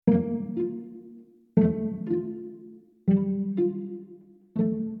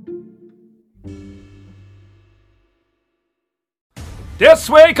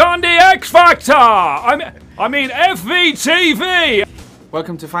This week on the X Factor, I mean FVTV.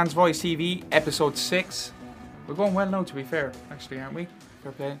 Welcome to Fans Voice TV, episode 6. We're going well now, to be fair, actually, aren't we?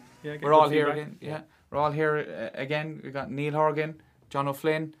 Fair play. Yeah, we're all here again. Yeah, we're all here again. We got Neil Horgan, John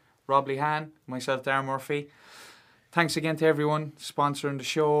O'Flynn, Rob Lehan, myself, Darren Murphy. Thanks again to everyone sponsoring the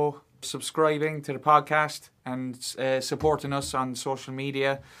show, subscribing to the podcast, and supporting us on social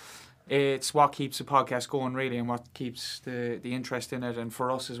media. It's what keeps the podcast going, really, and what keeps the interest in it. And for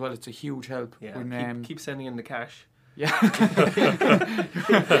us as well, it's a huge help. Yeah, when, keep sending in the cash. Yeah. Keep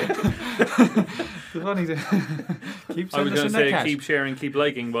I was going to say cash. keep sharing, keep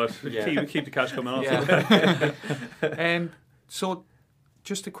liking, but keep the cash coming off. Yeah. So,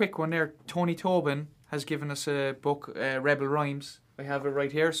 just a quick one there. Tony Tobin has given us a book, Rebel Rhymes. I have it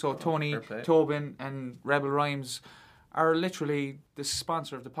right here. So Tony Tobin and Rebel Rhymes are literally the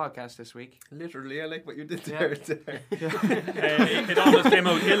sponsor of the podcast this week. Literally, I like what you did there. It almost came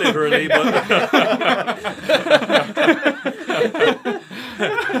out illiterally, but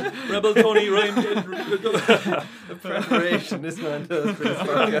Rebel Tony Rhymes. The preparation this man does for this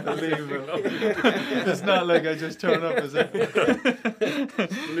podcast. It's not like I just turn up, is it?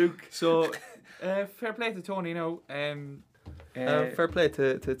 Luke. So, fair play to Tony now. Fair play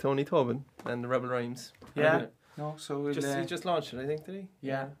to Tony Tobin and the Rebel Rhymes. Yeah. No, so he just launched it, I think, did he?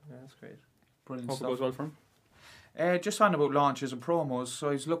 Yeah. That's great. Brilliant stuff. Hope it goes well for him. Just on about launches and promos, so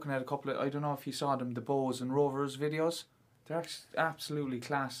I was looking at a couple of, I don't know if you saw them, the Bows and Rovers videos. They're absolutely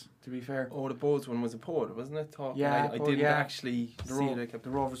class, to be fair. Oh, the Bows one was a pod, wasn't it? Yeah, I didn't actually see it. The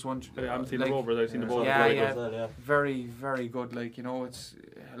Rovers one. I haven't seen the Rovers, I've seen the Bows. Yeah. Very, very good. Like, you know, it's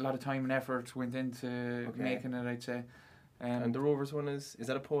a lot of time and effort went into making it, I'd say. And the Rovers one is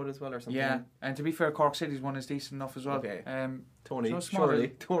that a pod as well or something? Yeah, and to be fair, Cork City's one is decent enough as well. Okay. Tony, surely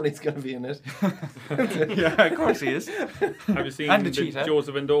Tony's going to be in it. Yeah, of course he is. Have you seen and the Cheetah.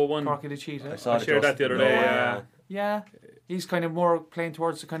 Joseph Endo one? Corky the Cheetah. I shared that the other day. Yeah. He's kind of more playing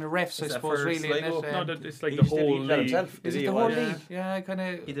towards the kind of refs, I suppose, really. Isn't it? No, it's like the whole league. Is it the whole league? Yeah, kind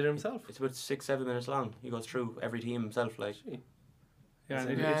of. He did it himself. It's about 6-7 minutes long. He goes through every team himself, like. Yeah,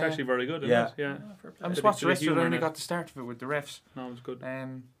 it's actually very good, isn't it? Yeah. I'm just watching the rest of it. I only got the start of it with the refs. No, it was good.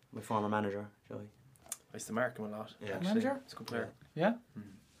 My former manager, Joey. I used to mark him a lot. Yeah. Manager? He's a good player. Yeah?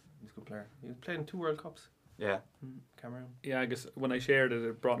 He's a good player. He played in 2 World Cups. Yeah. Cameroon. Yeah, I guess when I shared it,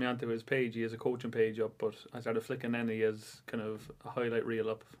 it brought me onto his page. He has a coaching page up, but I started flicking in. He has kind of a highlight reel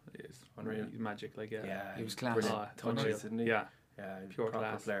up. It's unreal. Magic, like, Yeah, he was class. Unreal. Yeah. Yeah, pure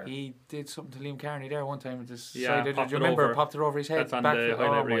class. Player. He did something to Liam Kearney there one time with this side. Do you remember? Popped it over his head. That's on the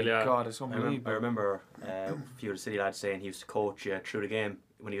highlight reel, yeah. God, it's unbelievable. I remember a few of the City lads saying he used to coach you through the game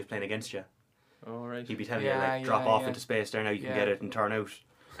when he was playing against you. Oh, right. He'd be telling you, like, drop off into space there now, you can get it and turn out.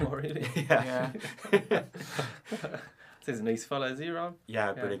 Oh, really? Yeah. He's a nice fella, is he, Rob?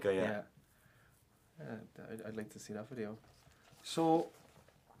 Yeah, brilliant guy, yeah. I'd like to see that video. So,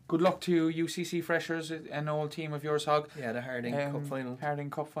 good luck to UCC Freshers, an old team of yours, Hog. Yeah, the Harding Cup final. Harding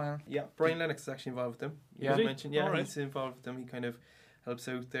Cup final. Yeah, Brian Lennox is actually involved with them. Yeah, he's involved with them. He kind of helps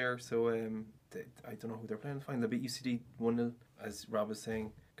out there. So I don't know who they're playing. Fine, they'll beat UCD 1-0. As Rob was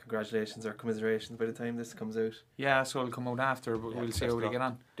saying, congratulations or commiserations by the time this comes out. Yeah, so it'll come out after, but we'll see how they get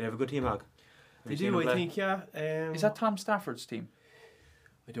on. They have a good team, Hog. They do, I think, yeah. Is that Tom Stafford's team?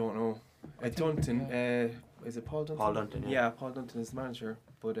 I don't know. Dunton. Is it Paul Dunton? Paul Dunton, yeah. Paul Dunton is the manager,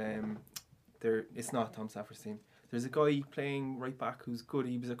 but it's not Tom Stafford's team. There's a guy playing right back who's good.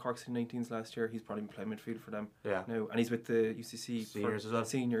 He was at Cork City 19s last year. He's probably playing midfield for them now, and he's with the UCC seniors as well.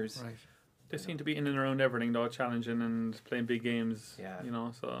 Seniors, right? They seem to be in and around everything, though, challenging and playing big games. Yeah, you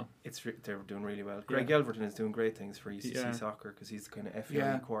know, so they're doing really well. Greg Elverton is doing great things for UCC soccer because he's the kind of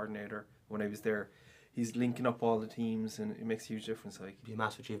FEI coordinator. When I was there, he's linking up all the teams, and it makes a huge difference. Like, it'd be a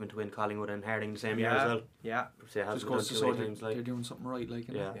massive achievement to win Collingwood and Harding the same year as well. Yeah, just goes to show they're doing something right. Like,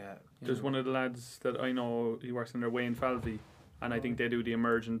 yeah. There's one of the lads that I know. He works in their Wayne Falvey, and I think they do the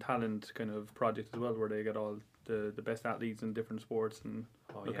emerging talent kind of project as well, where they get all the best athletes in different sports and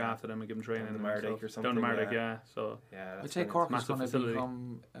look after them and give them training. Down the Mardyke or something. Down the Mardyke, So I'd say Cork is going to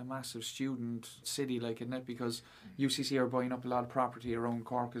become a massive student city, like, isn't it? Because UCC are buying up a lot of property around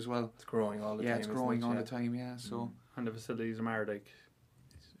Cork as well. It's growing all the time. Yeah, it's growing all the time. Yeah, so and the facilities in Mardyke,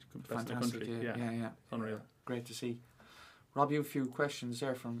 best in the country. Yeah, unreal. Great to see. Rob, you have a few questions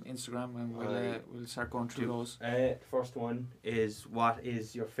there from Instagram, and we'll start going through those. The first one is, what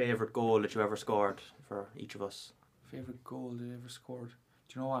is your favourite goal that you ever scored for each of us? Favourite goal that I ever scored?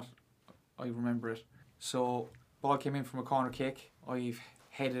 Do you know what? I remember it. So, ball came in from a corner kick. I've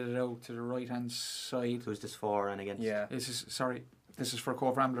headed it out to the right hand side. Who's this for and against? Yeah. This is for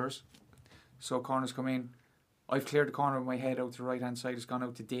Cove Ramblers. So corners come in. I've cleared the corner of my head out to the right hand side. It's gone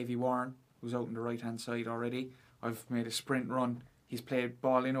out to Davy Warren, who's out on the right hand side already. I've made a sprint run. He's played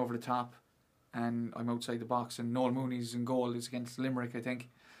ball in over the top, and I'm outside the box. And Noel Mooney's in goal. It's against Limerick, I think.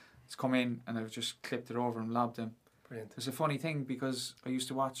 It's come in, and I've just clipped it over and lobbed him. Brilliant. It's a funny thing because I used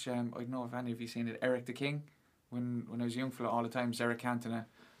to watch. I don't know if any of you seen it. Eric the King, when I was a young fella, all the time. Eric Cantona.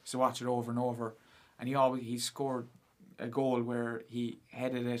 Used to watch it over and over, and he scored a goal where he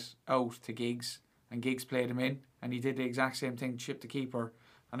headed it out to Giggs, and Giggs played him in, and he did the exact same thing, chipped the keeper,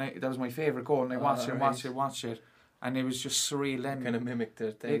 and that was my favourite goal. And I watched it, and it was just surreal. Then kind of mimicked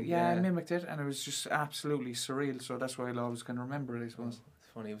it. I mimicked it, and it was just absolutely surreal. So that's why I'll always kind of remember it, I suppose. It's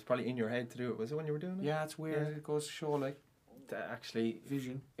funny. It was probably in your head to do it. Was it when you were doing it? Yeah, it's weird. Yeah. It goes to show like actually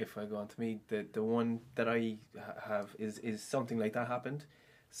vision. If I go on to me, the one that I have is something like that happened.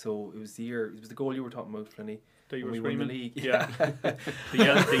 So it was the goal you were talking about, Flinny. That you were screaming? Won the league. Yeah.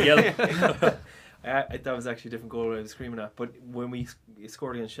 the yell. That was actually a different goal I was screaming at. But when we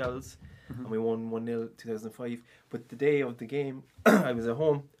scored against Shells, and we won 1-0 2005. But the day of the game, I was at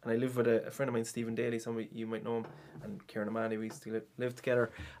home, and I lived with a friend of mine, Stephen Daly. Some of you might know him, and Kieran O'Mahony. We used to live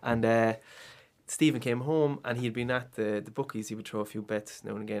together. And Stephen came home, and he had been at the bookies. He would throw a few bets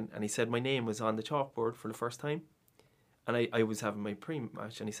now and again. And he said my name was on the chalkboard for the first time. And I was having my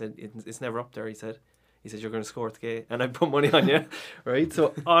pre-match, and he said, it's never up there, he said, you're going to score today, and I put money on you, right?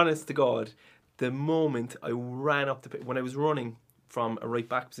 So, honest to God, the moment I ran up when I was running from a right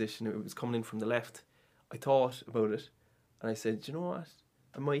back position, it was coming in from the left, I thought about it, and I said, do you know what,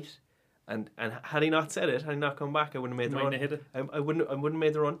 I might. And had he not said it, had he not come back, I wouldn't have made the run. Hit it. I wouldn't have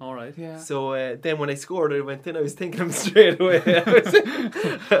made the run. All right. Yeah. So then when I scored, I went in. I was thinking him straight away.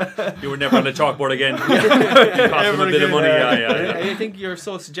 You were never on the chalkboard again. Cost him a bit of money. Yeah. I think you're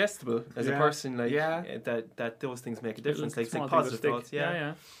so suggestible as a person, like that those things make a difference. Like positive thoughts.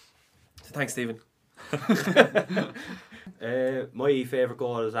 Yeah. So thanks, Stephen. My favourite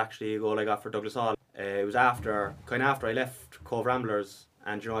goal is actually a goal I got for Douglas Hall. It was after I left Cove Ramblers.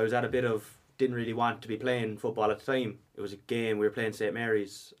 And I was at a bit of didn't really want to be playing football at the time. It was a game, we were playing St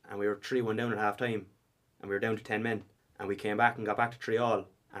Mary's, and we were 3-1 down at half time, and we were down to 10 men, and we came back and got back to 3-3,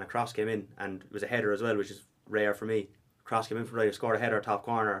 and a cross came in, and it was a header as well, which is rare for me. Cross came in from right, I scored a header top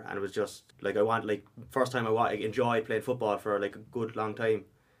corner, and it was just first time I enjoyed playing football for like a good long time,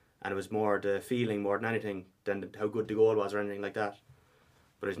 and it was more the feeling more than anything than how good the goal was or anything like that.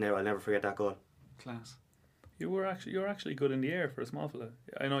 But I'll never forget that goal. Class. You're actually good in the air for a small fella.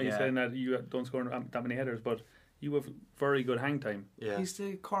 I know you're saying that you don't score that many headers, but you have very good hang time. Yeah. He's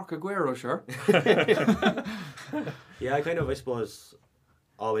the Cork Aguero, sure. Yeah, I suppose,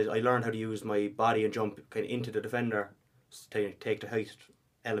 always I learned how to use my body and jump kind of into the defender, to take the height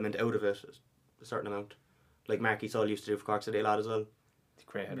element out of it a certain amount. Like Mark Easall used to do for Cork City a lot as well.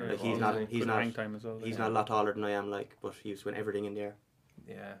 Great header. Like he's not hang time as well. He's not a lot taller than I am, but he used to win everything in the air.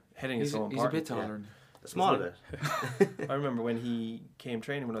 Yeah, heading is so important. He's a bit taller. A small bit. I remember when he came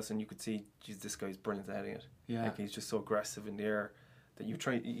training with us, and you could see, geez, this guy's brilliant at heading it. Yeah, like he's just so aggressive in the air that you'd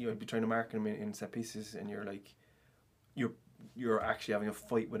be trying to mark him in set pieces, and you're like, you're actually having a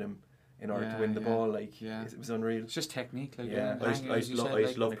fight with him in order to win the ball. Like, it was unreal. It's just technique. Like, I used to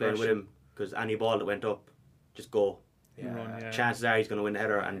love playing with him because any ball that went up, just go. Yeah. Chances are he's going to win the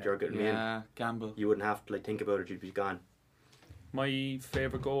header, and you're getting me in. Yeah, gamble. You wouldn't have to think about it; you'd be gone. My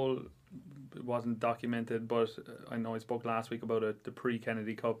favourite goal. It wasn't documented, but I know I spoke last week about it. The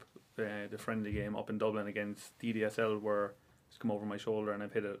pre-Kennedy Cup, the friendly game up in Dublin against DDSL, where it's come over my shoulder and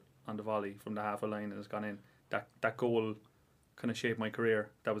I've hit it on the volley from the half a line and it's gone in. That goal kind of shaped my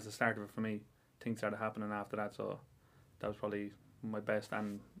career. That was the start of it for me. Things started happening after that, so that was probably my best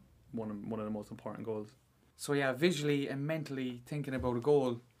and one of the most important goals. So yeah, visually and mentally thinking about a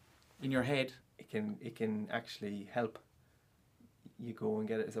goal in your head, it can actually help. You go and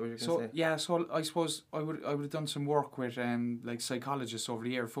get it. Is that what you're going to say? Yeah, so I suppose I would have done some work with like psychologists over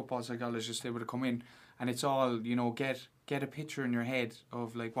the year, football psychologists. They would have come in, and it's all get a picture in your head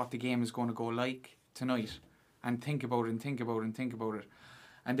of like what the game is going to go like tonight, and think about it.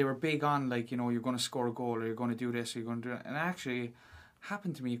 And they were big on like you're going to score a goal, or you're going to do this, or you're going to do that. And it actually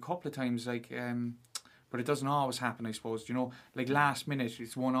happened to me a couple of times, but it doesn't always happen, I suppose. Like last minute,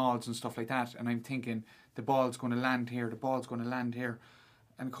 it's 1-1 and stuff like that, and I'm thinking the ball's going to land here,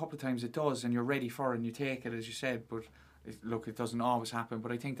 and a couple of times it does, and you're ready for it, and you take it, as you said, but it doesn't always happen.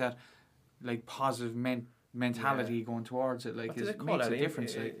 But I think that like positive mentality going towards it makes a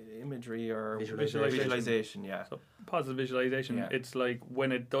difference. Imagery or visualization. Yeah. So positive visualization. Yeah. It's like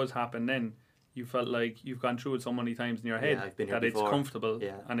when it does happen, then you felt like you've gone through it so many times in your head that it's comfortable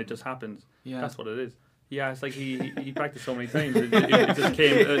and it just happens. Yeah. That's what it is. Yeah, it's like he practiced so many times. It just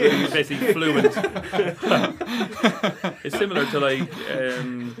came. He was basically fluent. It's similar to like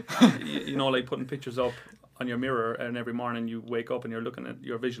you know, like putting pictures up on your mirror, and every morning you wake up and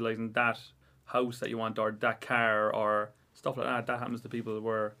you're visualizing that house that you want, or that car, or stuff like that. That happens to people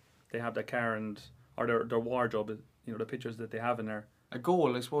where they have that car or their wardrobe. You know, the pictures that they have in there. A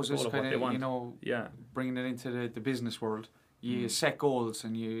goal, I suppose, A goal is of what kind they of, want. you know, Yeah. bringing it into the business world. You set goals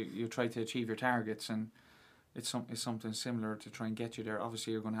and you try to achieve your targets, and it's something similar to try and get you there.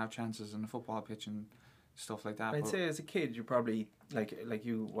 Obviously, you're going to have chances on the football pitch and stuff like that. I'd but say as a kid, you're probably like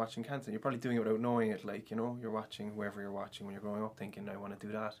you watching Canton. You're probably doing it without knowing it. Like, you know, you're watching whoever you're watching when you're growing up, thinking, I want to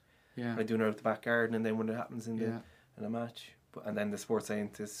do that. yeah, I doing it out the back garden, and then when it happens in yeah. a match, and then the sports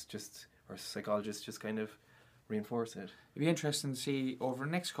scientists or psychologists just kind of reinforce it. It'd be interesting to see over the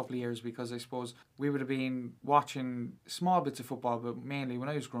next couple of years, because I suppose we would have been watching small bits of football, but mainly when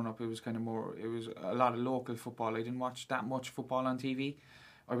I was growing up, it was a lot of local football. I didn't watch that much football on TV.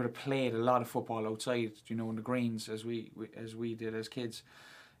 I would have played a lot of football outside, you know, in the greens as we did as kids.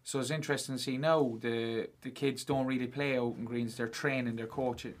 So it's interesting to see now the kids don't really play out in greens. They're training, they're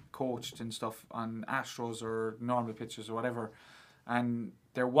coached and stuff on Astros or normal pitches or whatever, and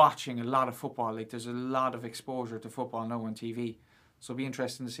they're watching a lot of football. Like, there's a lot of exposure to football now on TV. So it'll be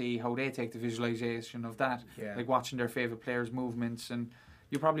interesting to see how they take the visualization of that, Yeah. like watching their favourite players' movements. And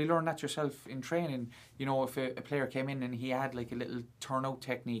you probably learn that yourself in training. You know, if a player came in and he had like a little turnout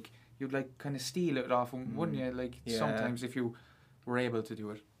technique, you'd like kind of steal it off him, wouldn't you? Like, Yeah. sometimes if you were able to do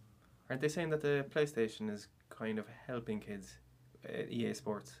it. Aren't they saying that the PlayStation is kind of helping kids, EA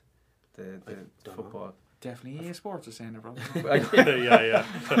Sports, the don't know. football? Definitely EA Sports is saying it, bro. Yeah.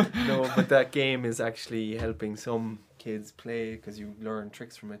 No, but that game is actually helping some kids play because you learn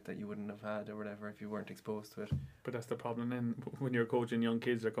tricks from it that you wouldn't have had or whatever if you weren't exposed to it. But that's the problem then. When you're coaching young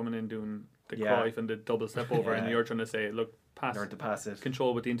kids, they're coming in doing the Yeah. Cruyff and the double step over, and Yeah. you're trying to say, look, pass, Learn to pass it.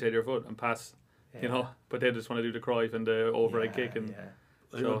 control with the inside of your foot and pass, you know. But they just want to do the Cruyff and the overhead kick. And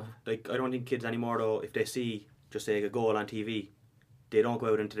I don't think kids anymore though, if they see just say a goal on TV, they don't go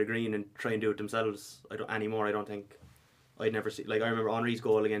out into the green and try and do it themselves. I don't think. I'd never see. Like, I remember Henry's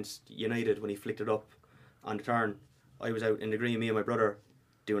goal against United when he flicked it up on the turn. I was out in the green, me and my brother,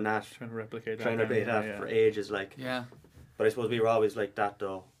 doing that, trying to replicate that. that for ages. Like, Yeah. but I suppose we were always like that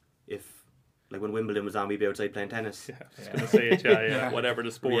though. If like when Wimbledon was on, we'd be outside playing tennis. Yeah, I was going to say it, yeah. Yeah. Whatever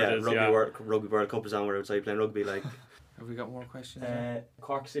the sport Yeah, is, rugby, yeah. Rugby World Cup was on, we're outside playing rugby. Like, Have we got more questions?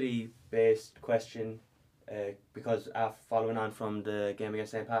 Cork City based question, because following on from the game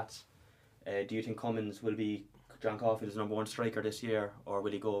against St. Pat's, do you think Cummins will be John Caulfield's number one striker this year, or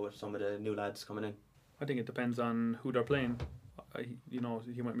will he go with some of the new lads coming in? I think it depends on who they're playing. You know,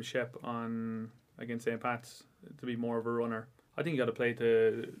 he went with Shep on against St. Pat's to be more of a runner. I think you got to play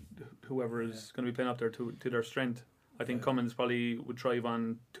to whoever is going to be playing up there to their strength. I think Cummins probably would thrive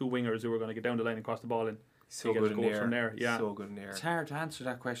on two wingers who are going to get down the line and cross the ball in. So He good gets in goals the air. from there, yeah. So good in the air. It's hard to answer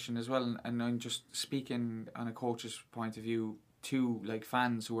that question as well, and I'm just speaking on a coach's point of view to like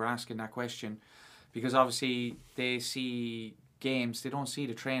fans who are asking that question, because obviously they see games, they don't see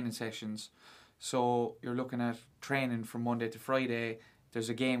the training sessions. So you're looking at training from Monday to Friday. There's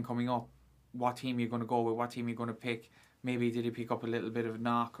a game coming up. What team are you going to go with? What team are you going to pick? Maybe did he pick up a little bit of a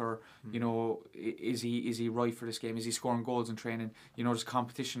knock, or you know, is he right for this game? Is he scoring goals in training? You know, there's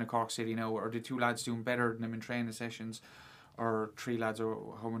competition at Cork City now. Are the two lads doing better than him in training sessions, or three lads,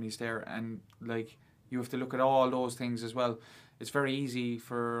 or how many's there? And like, you have to look at all those things as well. It's very easy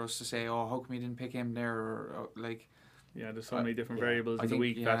for us to say, oh, how come you didn't pick him there? Or like, Yeah, there's so many different variables I in the think,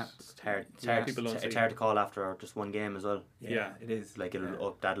 week yeah. that It's hard. It's, Yeah, hard, people don't it's see. hard to call after just one game as well. Yeah. It is. Like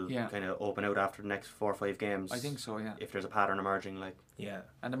that'll Yeah. kind of open out after the next 4 or 5 games. I think so, yeah. If there's a pattern emerging, like Yeah.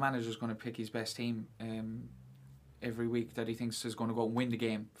 And the manager's going to pick his best team every week that he thinks is going to go and win the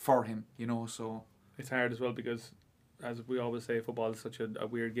game for him, you know, so... it's hard as well because, as we always say, football is such a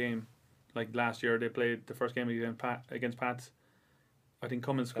weird game. Like last year, they played the first game against Pats. I think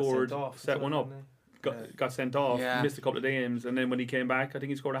Cummins Got scored, sent off as set well, one up, didn't got sent off, Yeah. missed a couple of games, and then when he came back, I think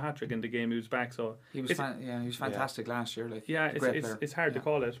he scored a hat-trick in the game he was back. So He was It's- he was fantastic last year, like, yeah, a great it's player. it's hard to Yeah.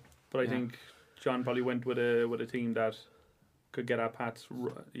 call it, but I Yeah. think John probably went with a team that could get at Pats,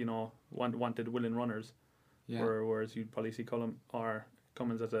 you know, wanted willing runners. Yeah. Whereas you'd probably see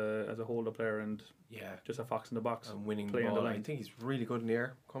Cummins as a holder player and Yeah. just a fox in the box. And winning the Playing the ball. I line. think he's really good in the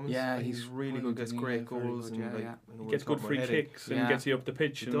air. Cummins. Yeah, I think he's really really good. Gets good in the great air, very goals good, and yeah, like yeah. when the He gets World good Cup free we're heading. kicks and Yeah. gets you up the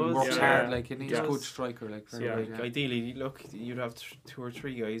pitch. He And does. Works Yeah. hard, like, and he's a He good does. striker, like, very Yeah. good, Like yeah. ideally, look, you'd have 2 or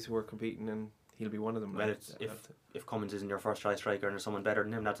 3 guys who are competing, and he'll be one of them. Well, like, it's if Cummins isn't your first choice striker and there's someone better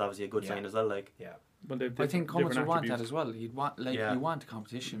than him, that's obviously a good Yeah. sign as well. Like, yeah, Well, they've I think Cummins different would want that attributes. as well. He'd want Yeah. you want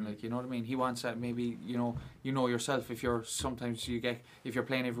competition, like, you know what I mean. He wants that. Maybe you know yourself. If you're sometimes if you're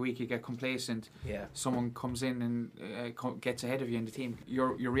playing every week, you get complacent. Yeah. Someone comes in and gets ahead of you in the team.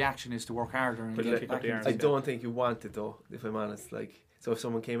 Your reaction is to work harder and But get kick back up the in. arms. I don't think you want it though, if I'm honest. Like, so if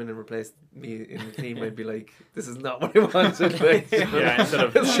someone came in and replaced me in the team, I'd be like, this is not what I wanted. Like, Yeah, instead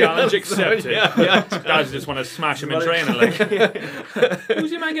of challenge accepted. Yeah. Guys just want to smash him in training. Like,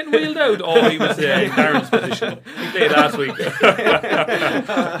 who's your man getting wheeled out? Oh, he was in Darren's position. He played last week.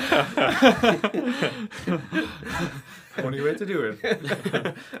 Only way to do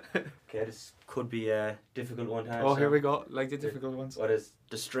it. Okay, this could be a difficult one to answer. Oh, here we go. Like the difficult ones. What is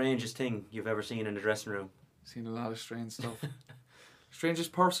the strangest thing you've ever seen in the dressing room? Seen a lot of strange stuff.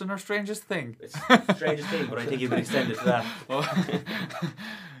 Strangest person or strangest thing? It's the strangest thing, but I think you can extend it to that. Oh.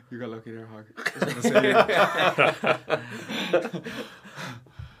 You got lucky there, Hog. I was gonna say,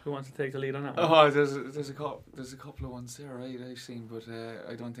 Who wants to take the lead on that one? oh, there's a couple of ones there, right? I've seen, but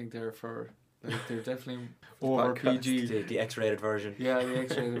I don't think they're for. Like, they're definitely over Podcast. PG. The X-rated version. Yeah, the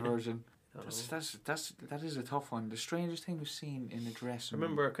X-rated version. I don't That is a tough one. The strangest thing we've seen in the dressing I room.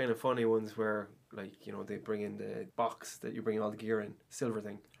 remember kind of funny ones where, like, you know, they bring in the box that you bring all the gear in, silver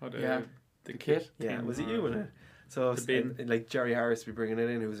thing. Oh, Yeah. the kit? Yeah, thing was it or- you in it? So The bin. like Jerry Harris be bringing it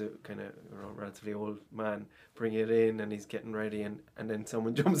in, who's a kind of relatively old man, bringing it in, and he's getting ready, and then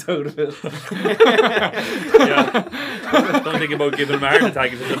someone jumps out of it. Yeah. Don't think about giving him a heart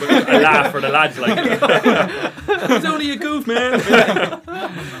attack. It's just a laugh for the lads. Like, it's only a goof, man.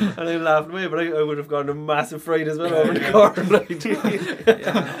 And I laughed away, but I would have gone a massive fright as well over the corner. Like,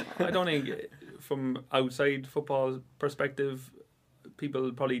 Yeah. I don't think, from outside football perspective,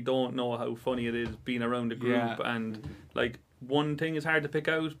 people probably don't know how funny it is being around a group. Yeah. And like, one thing is hard to pick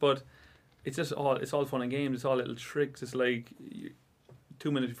out, but it's all fun and games. It's all little tricks. It's like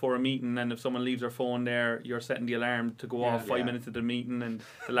 2 minutes before a meeting, and if someone leaves their phone there, you're setting the alarm to go off 5 Yeah. minutes of the meeting, and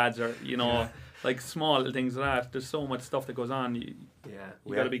the lads are, like small little things like that. There's so much stuff that goes on. You yeah.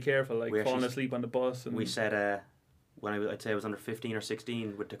 got to be careful, like we falling actually- asleep on the bus. And We said when I'd say I was under 15 or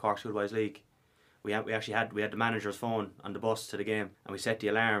 16 with the Cork Schoolboys League, we had the manager's phone on the bus to the game, and we set the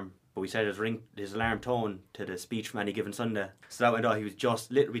alarm, but we set his alarm tone to the speech from any given Sunday. So that went on. He was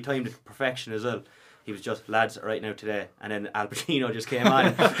just literally timed it to perfection as well. He was just, lads, right now today, and then Al Pacino just came on.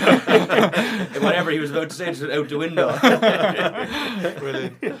 And whatever he was about to say just went out the window.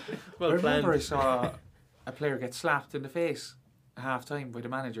 Brilliant. Well I remember I planned. saw a player get slapped in the face at half time by the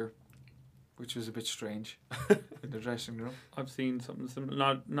manager, which was a bit strange in the dressing room. I've seen something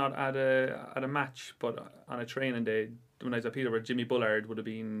similar, not at a match, but on a training day when I was at Peterborough. Jimmy Bullard would have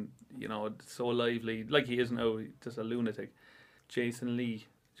been, so lively, like he is now, just a lunatic. Jason Lee, do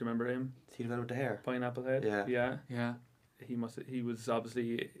you remember him? See the man with the hair? Pineapple Head. Yeah. Yeah. He was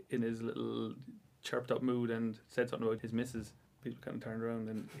obviously in his little chirped up mood and said something about his missus. People kind of turned around,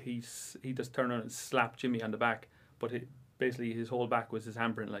 and he just turned around and slapped Jimmy on the back, but basically his whole back was his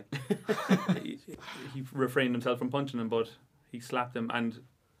handprint. Like, he refrained himself from punching him, but he slapped him, and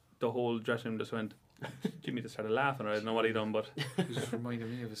the whole dressing room just went. Jimmy just started laughing. I don't know what he done, but It just reminded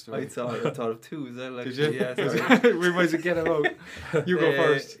me of a story. I thought of two as well. Like, Did you? Yeah, sorry. We might as well get him out. You go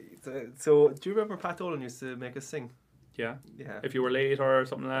first. So, do you remember Pat Dolan used to make us sing? yeah, Yeah. if you were late or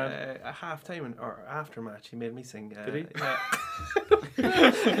something like that. A half time or after match, he made me sing. Did he? Yeah.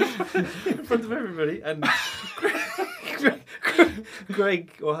 In front of everybody, and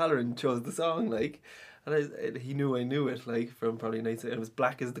Greg O'Halloran chose the song, like, and he knew I knew it, like, from probably nights. It was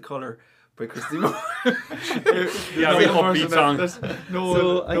 "Black Is the Color" by Christy Moore. Yeah, real upbeat song.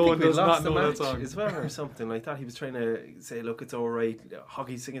 So I no think one we does lost not the know that match song. as well, or something like that. He was trying to say, "Look, it's all right.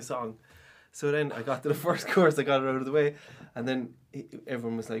 Hoggy, sing a song." So then I got to the first chorus, I got it out of the way, and then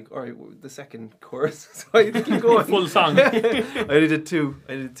everyone was like, "All right, the second chorus." So I had to keep going. Full song. I did two,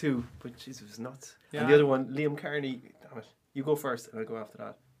 but Jesus, it was nuts. Yeah. And the other one, Liam Kearney. Damn it, you go first, and I'll go after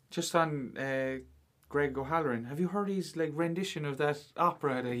that. Just on Greg O'Halloran, have you heard his rendition of that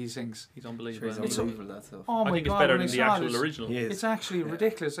opera that he sings? He's Sure, unbelievable. he's It's unbelievable, that stuff. Oh I my think it's God, better when than I the saw actual this, original. He is. It's actually Yeah.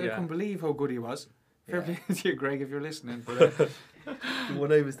 ridiculous. I Yeah. couldn't believe how good he was. Fair Yeah. play to you, Greg, if you're listening. But The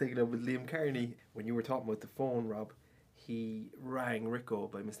one I was thinking of with Liam Kearney, when you were talking about the phone, Rob, he rang Rico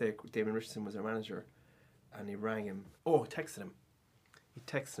by mistake. Damon Richardson was our manager, and he rang him. Oh, texted him. He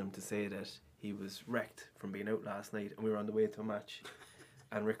texted him to say that he was wrecked from being out last night, and we were on the way to a match,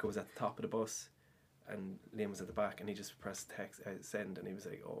 and Rico was at the top of the bus, and Liam was at the back, and he just pressed text send, and he was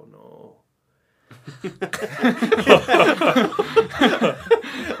like, "Oh no."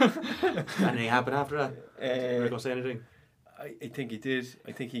 Anything happened after that? Did Rico Uh, say anything? I think he did.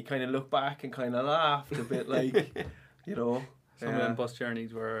 I think he kind of looked back and kind of laughed a bit, like, you know. Some of them bus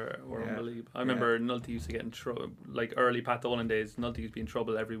journeys were unbelievable. I remember Nulty used to get in trouble, like early Pat Dolan days. Nulty used to be in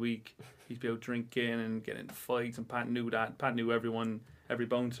trouble every week. He used to be out drinking and getting into fights, and Pat knew that. Pat knew everyone, every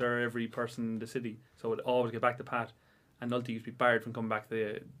bouncer, every person in the city. So it would always get back to Pat. And Nulty used to be barred from coming back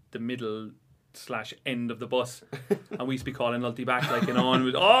to the middle / end of the bus, and we used to be calling Nulty back like with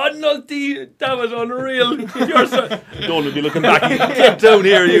Nulty, that was unreal. You're Dolan would be looking back, get down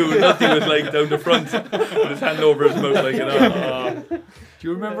here, you. Nulty was like down the front with his hand over his mouth like Do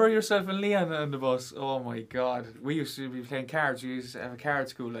you remember yourself and Leon on the bus? Oh my God, we used to be playing cards. We used to have a card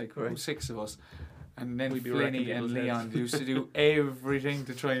school, like 6 of us. And then Flinny and Leon used to do everything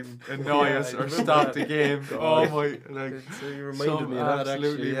to try and annoy us or stop the game. Oh my! Like, so you reminded me of that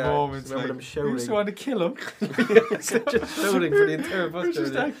actually. Moments. Remember them shouting. We used to want to kill him. Just shouting for the entire bus. We're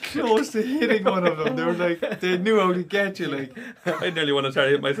just that close to hitting one of them. They were like, they knew how to get you. Like, I nearly want to start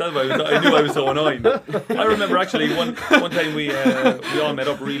hitting myself. I knew I was so annoying. I remember actually one time we all met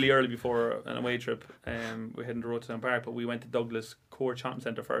up really early before an away trip. We headed to Roadstown Park, but we went to Douglas Core Shopping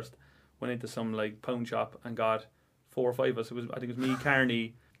Centre first. Went into some like pound shop and got 4 or 5 of us. I think it was me,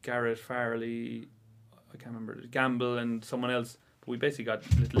 Carney, Garrett, Farley, I can't remember, Gamble and someone else. But we basically got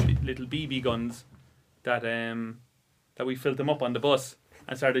little BB guns that we filled them up on the bus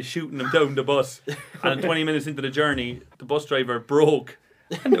and started shooting them down the bus. And 20 minutes into the journey, the bus driver broke.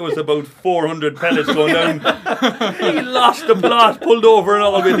 And there was about 400 pellets going down. He lost the plot, pulled over and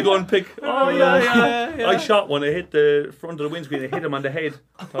all. We had to go and pick. Yeah. I shot one. I hit the front of the windscreen. I hit him on the head.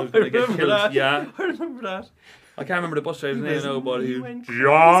 I was going to get killed. That. Yeah. I remember that. I can't remember the bus driver's name now, but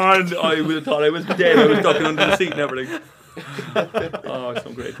John! I would have thought I was dead. I was ducking under the seat and everything.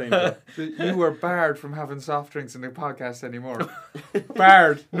 Some great times. You were barred from having soft drinks in the podcast anymore.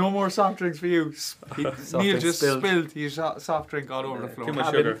 Barred. No more soft drinks for you. Neil just spilled his soft drink all over the floor. Too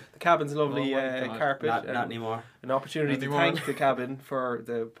much sugar. The cabin's lovely carpet. Not anymore. An opportunity to thank the cabin for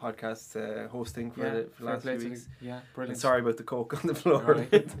the podcast hosting for the last few weeks. Yeah, brilliant. And sorry about the coke on the floor.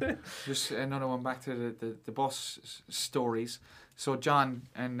 Right. Just another one back to the bus stories. So John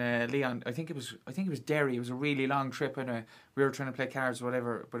and Leon, I think it was Derry. It was a really long trip, and we were trying to play cards or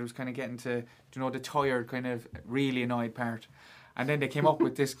whatever, but it was kind of getting to the tired kind of really annoyed part. And then they came up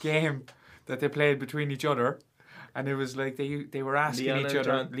with this game that they played between each other, and it was like they were asking each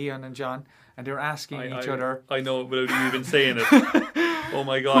other, Leon and John, and they were asking each other. I know without you even saying it. Oh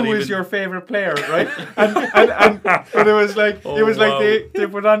my God! Who is your favourite player, right? and it was like they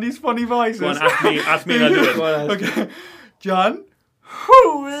put on these funny voices. Go on, ask me, and I'll do it. Okay, John.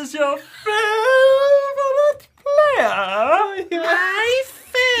 Who is your favourite player? My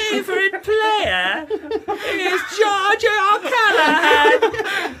favourite player is George O'Callaghan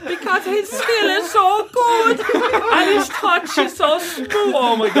because his skill is so good and his touch is so smooth.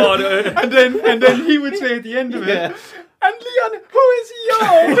 Oh my God! And then he would say at the end of it. And Leon, who is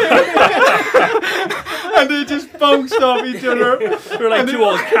yours? And they just bounced off each other. They're like two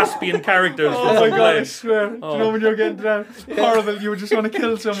old Caspian characters. Oh my God, I swear. Do you know when you're getting to that horrible, you would just want to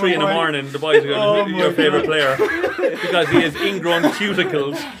kill someone. 3 in the morning, the boys are going, who's your favourite player? Because he has ingrown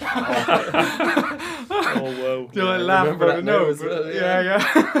cuticles. Oh, wow. Do I laugh about it? No. Yeah.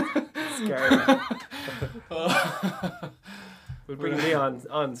 Scary. We'll bring Leon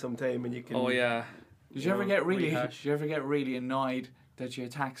on sometime and you can... Oh, yeah. Did you ever get really annoyed that you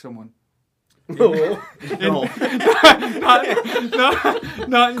attack someone? No.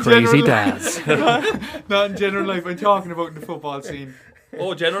 Not in Crazy general dads. Not in general life. I'm talking about in the football scene.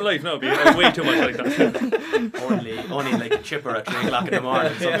 Oh, general life? No, it'd be way too much like that. only like a chipper at 3 o'clock in the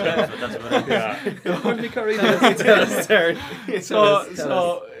morning. Sometimes, but that's about it. Yeah. Only curry. So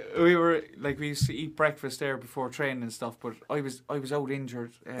we used to eat breakfast there before training and stuff, but I was out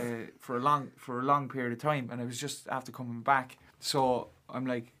injured for a long period of time, and I was just after coming back. So I'm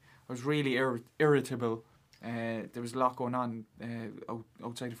like, I was really irritable. There was a lot going on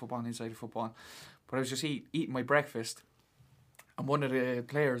outside of football and inside of football, but I was just eating my breakfast, and one of the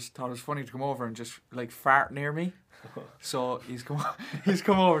players thought it was funny to come over and just like fart near me. So he's come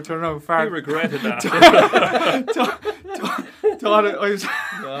over, turned around, fart. I regretted that. Thought I was.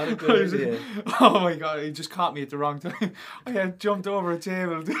 Not a good idea. Oh my God! He just caught me at the wrong time. I had jumped over a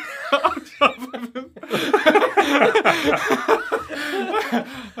table on top of him.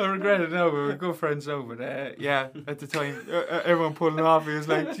 I regret it now, but we're good friends now. But yeah, at the time, everyone pulled it off. He was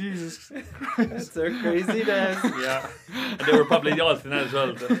like, Jesus Christ. That's their crazy days. Yeah. And they were probably lost in that as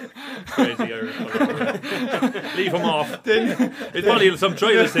well. Crazy. Leave him off. It's probably some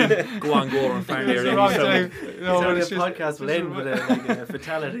trial thing. Go on, and find It's the there. wrong time. No, It's only a podcast will end with a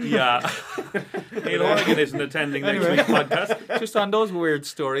fatality. Yeah. Neil Horgan isn't attending next Anyway. week's podcast. Just on those weird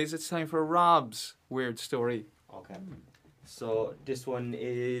stories, it's time for Rob's weird story. Okay. So this one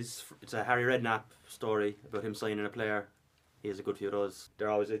it's a Harry Redknapp story about him signing a player. He has a good few of those. They're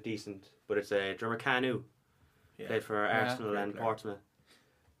always a decent, but it's a drummer Canu. Played for Arsenal and Portsmouth.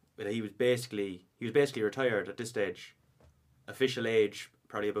 But he was basically retired at this stage. Official age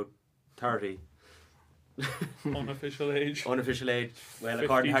probably about 30. Unofficial age. Unofficial age. Well,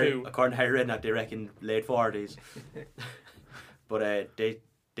 52. according to Harry Redknapp, they reckon late 40s. But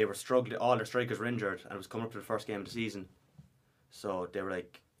they were struggling. All their strikers were injured, and it was coming up to the first game of the season. So they were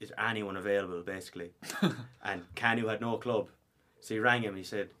like, "Is there anyone available?" Basically, and Canu had no club, so he rang him. He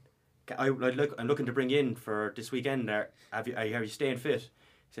said, I'm looking to bring you in for this weekend. There, have you staying fit?" He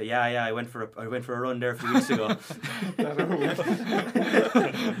said, "Yeah, I went for a run there a few weeks ago."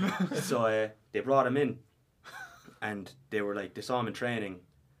 So they brought him in, and they saw him in training,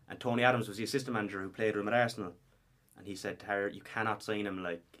 and Tony Adams was the assistant manager who played with him at Arsenal, and he said to her, "You cannot sign him,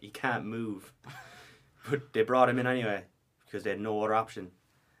 like he can't move." But they brought him in anyway because they had no other option,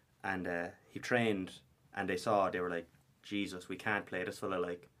 and he trained, and they were like, "Jesus, we can't play this fella,"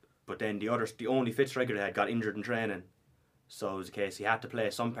 like. But then the only fit striker they had got injured in training, so it was a case he had to play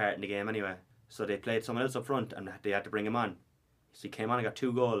some part in the game anyway. So they played someone else up front, and they had to bring him on. So he came on and got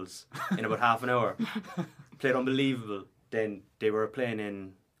 2 goals in about half an hour. Played unbelievable. Then they were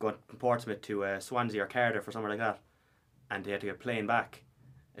going from Portsmouth to Swansea or Cardiff or somewhere like that, and they had to get plane back.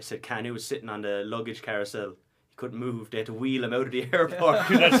 I said Canu was sitting on the luggage carousel. He couldn't move. They had to wheel him out of the airport.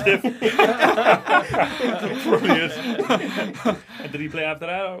 That's different. Brilliant. And did he play after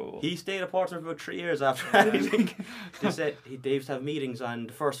that? Or? He stayed at Portsmouth for about 3 years after that, I think. They said they used to have meetings on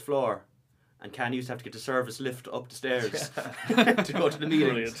the first floor, and Can used to have to get the service lift up the stairs to go to the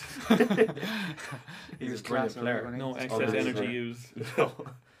meetings. Brilliant. He was a brilliant player. No excess energy used. No.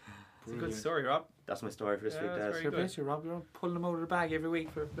 It's a good story, Rob. That's my story for this week, that's Des. very Fair good. play to you, Rob. You're pulling them out of the bag every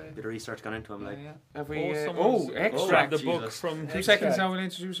week for a play. Bit of research gone into him, like. Have we, Extract extract. the book Jesus. from 2 seconds now, we'll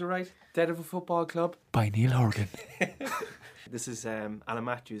introduce it, right? Dead of a Football Club by Neil Horgan. This is Alan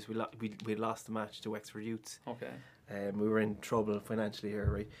Matthews. We lost the match to Wexford Youths. Okay. We were in trouble financially here,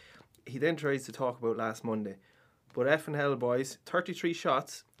 right? He then tries to talk about last Monday. But effing hell, boys, 33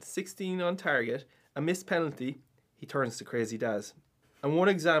 shots, 16 on target, a missed penalty, he turns to Crazy Daz. And one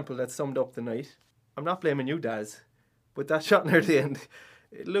example that summed up the night, I'm not blaming you, Daz, but that shot near the end,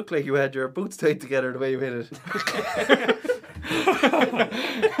 it looked like you had your boots tied together the way you hit it.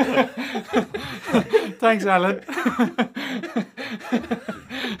 Thanks, Alan.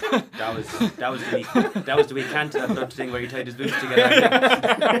 That was the week Cantona done the thing where he tied his boots together.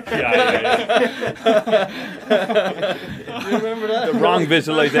 You remember that? The wrong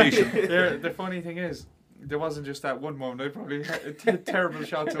visualization. The funny thing is, there wasn't just that one moment. I probably had terrible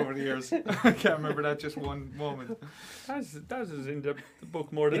shots over the years. I can't remember that just one moment. That is in the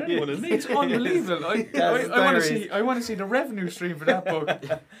book more than anyone, isn't It's it? unbelievable. I want to see the revenue stream for that book.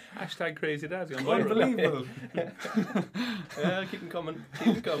 Hashtag crazy dad's gone viral. Unbelievable. Yeah, keep them coming.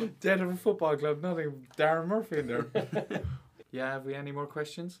 Keep them coming. Dead of a Football Club. Nothing. Darren Murphy in there. Yeah. Have we any more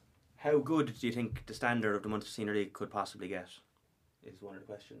questions? How good do you think the standard of the Munster Senior League could possibly get? Is one of the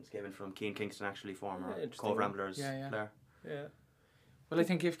questions. Came in from Keane Kingston, actually, former Cove Ramblers player. Yeah. Well, I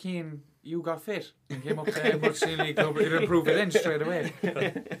think if Keane, you got fit and came up to the Munster Senior League club, it'd improve it then straight away. Is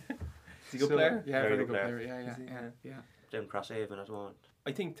he a good player? Yeah, Very very good good player. player. Yeah. Down Crosshaven at the moment.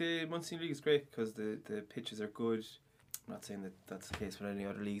 I think the Munster Senior League is great because the pitches are good. I'm not saying that that's the case with any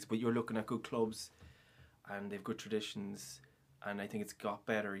other leagues, but you're looking at good clubs and they've good traditions. And I think it's got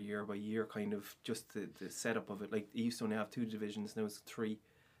better year by year, kind of just the setup of it. Like, it used to only have 2 divisions, now it's 3,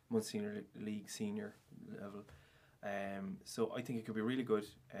 Munster Senior League senior level. So I think it could be really good.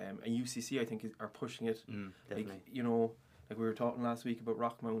 And UCC, I think, are pushing it. Definitely. Like, you know, like we were talking last week about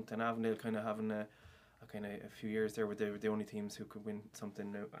Rockmount and Avondale kind of having a few years there where they were the only teams who could win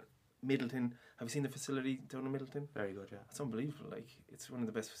something. Now, Middleton, have you seen the facility down in Middleton? Very good, yeah. It's unbelievable. Like, it's one of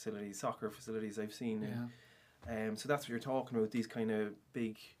the best facilities, soccer facilities I've seen. Yeah. So that's what you're talking about, these kind of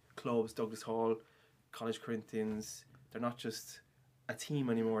big clubs, Douglas Hall, College Corinthians. They're not just a team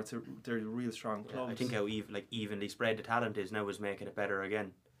anymore, they're real strong clubs. Yeah, I think how evenly spread the talent is now is making it better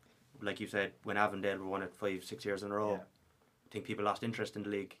again. Like you said, when Avondale were won it 5-6 years in a row, I think people lost interest in the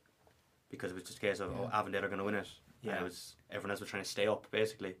league because it was just a case of Avondale are going to win it. Yeah. And everyone else was trying to stay up,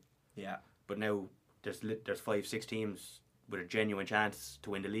 basically. Yeah. But now there's 5-6 teams with a genuine chance to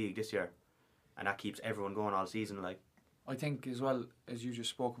win the league this year. And that keeps everyone going all season. Like, I think as well, as you just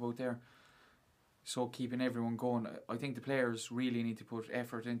spoke about there, so keeping everyone going, I think the players really need to put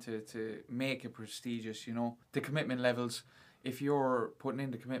effort into to make it prestigious, you know. The commitment levels, if you're putting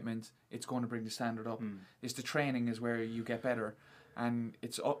in the commitment, it's going to bring the standard up. It's the training is where you get better, and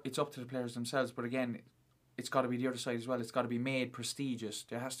it's up to the players themselves. But again, it's got to be the other side as well. It's got to be made prestigious.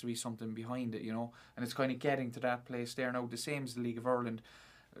 There has to be something behind it, you know. And it's kind of getting to that place there now. The same as the League of Ireland,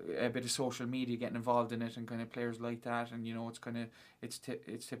 a bit of social media getting involved in it, and kind of players like that. And you know, it's kind of it's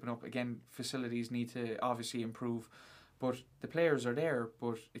tipping up again. Facilities need to obviously improve, but the players are there.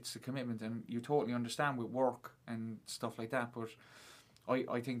 But it's the commitment, and you totally understand with work and stuff like that. But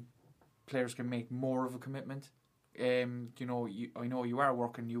I think players can make more of a commitment. You know, I know you are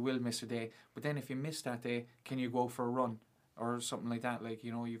working, you will miss a day, but then if you miss that day, can you go for a run or something like that? Like,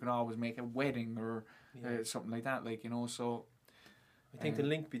 you know, you can always make a wedding or something like that, like, you know. So I think the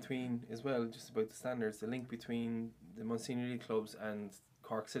link between, as well, just about the standards, the link between the Monsignor League clubs and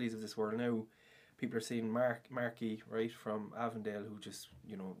Cork Cities of this world now, people are seeing Markey, right, from Avondale, who just,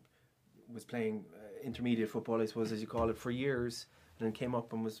 you know, was playing intermediate football, I suppose, as you call it, for years, and then came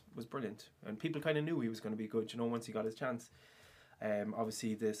up and was brilliant. And people kind of knew he was going to be good, you know, once he got his chance.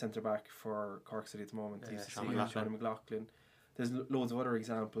 Obviously, the centre-back for Cork City at the moment, Sean McLaughlin. There's loads of other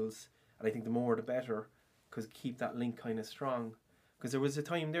examples, and I think the more the better, because keep that link kind of strong. Because there was a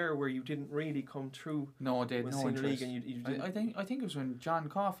time there where you didn't really come through. No, they had no Senior interest. League, and you didn't. I think it was when John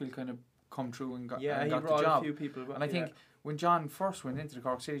Caulfield kind of come through and got he got brought the job. a few people. And I think when John first went into the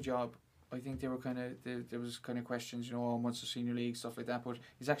Cork City job, I think they were kind of there was kind of questions, you know, once the Senior League stuff like that. But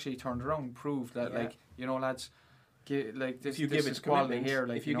he's actually turned around and proved that, like, you know, lads, like this, if you this give is it quality commitment, here.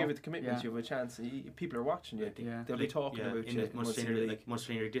 Like, if you give it the commitment, you have a chance. People are watching you. They'll be talking about in you. the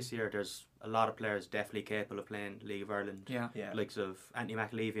Munster League this year, there's a lot of players definitely capable of playing League of Ireland. Yeah. Likes of Anthony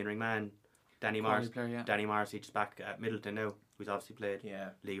McAlevey and Ringman, Danny Morrissey just back at Middleton now, who's obviously played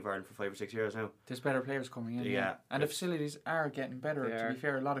League of Ireland for 5 or 6 years now. There's better players coming in. And the facilities are getting better. To be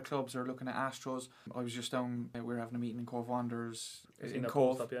fair, a lot of clubs are looking at Astros. I was just down. We were having a meeting in Cove Wanderers in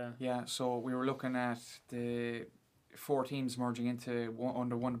Cove. So we were looking at the 4 teams merging into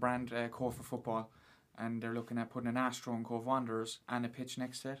under one brand, Cove for Football, and they're looking at putting an Astro in Cove Wanderers and a pitch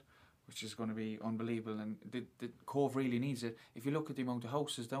next to it, which is going to be unbelievable. And the Cove really needs it. If you look at the amount of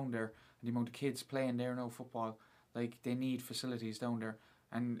houses down there and the amount of kids playing there now football, like, they need facilities down there.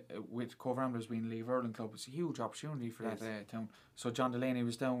 And with Cove Ramblers being a League of Ireland club, it's a huge opportunity for that town. So John Delaney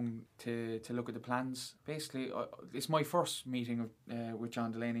was down to look at the plans. Basically, it's my first meeting with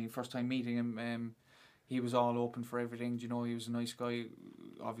John Delaney, first time meeting him. He was all open for everything. You know, he was a nice guy.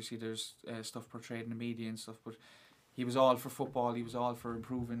 Obviously, there's stuff portrayed in the media and stuff, but he was all for football. He was all for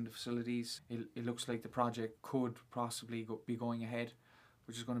improving the facilities. It looks like the project could possibly be going ahead,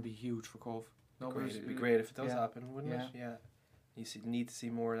 which is going to be huge for Cove. It'd be great if it does happen, wouldn't it? Yeah. You need to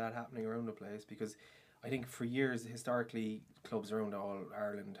see more of that happening around the place, because I think for years, historically, clubs around all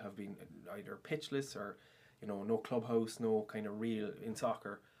Ireland have been either pitchless or, you know, no clubhouse, no kind of real in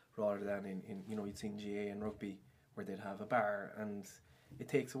soccer, rather than in you know, you'd seen GA and rugby where they'd have a bar, and it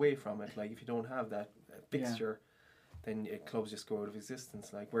takes away from it. Like, if you don't have that fixture, then clubs just go out of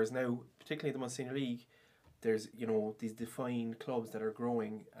existence. Like, whereas now, particularly the Monsignor League, there's, you know, these defined clubs that are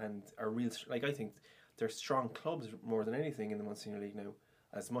growing and are real. Like, I think they're strong clubs more than anything in the Monsignor League now.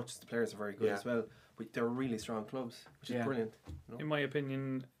 As much as the players are very good as well, but they're really strong clubs, which is brilliant. You know? In my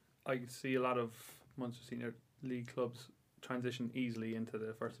opinion, I see a lot of Munster Senior League clubs transition easily into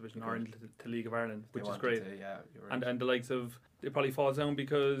the First Division or into the League of Ireland, which is great. You're right. And the likes of, it probably falls down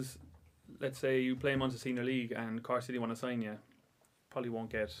because, let's say you play Munster Senior League and Cork City want to sign you, probably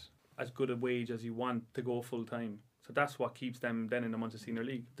won't get as good a wage as you want to go full time. So that's what keeps them then in the Munster Senior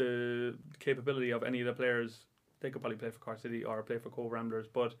League. The capability of any of the players, they could probably play for Cork City or play for Cove Ramblers,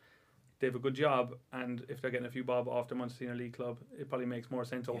 but they have a good job, and if they're getting a few bob off the Munster Senior League club, it probably makes more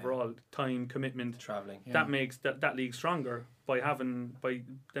sense overall. Time, commitment, travelling. That makes that league stronger by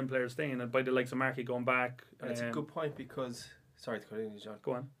them players staying, and by the likes of Markey going back. And it's a good point, because, sorry to cut in, John.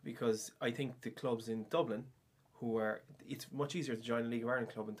 Go on. Because I think the clubs in Dublin, it's much easier to join a League of Ireland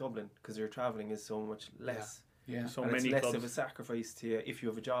club in Dublin because your travelling is so much less. So and many it's less clubs. of a sacrifice to you if you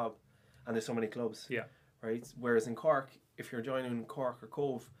have a job, and there's so many clubs. Yeah. Right. Whereas in Cork, if you're joining Cork or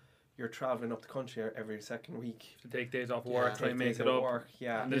Cove, you're travelling up the country every second week. To take days off work, try and make it up. Work,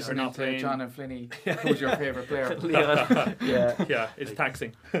 and if you're not playing, John and Flinney, who's your favourite player? Leon. It's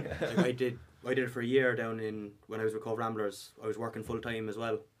taxing. I did it for a year down in, when I was with Cove Ramblers. I was working full time as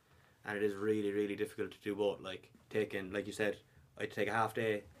well, and it is really, really difficult to do both. Like, taking, like you said, I'd take a half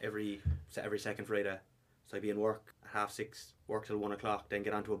day every second Friday. So I'd be in work at 6:30, work till 1 o'clock, then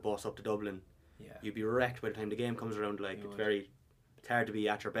get onto a bus up to Dublin. Yeah. You'd be wrecked by the time the game comes around. Like, it's hard to be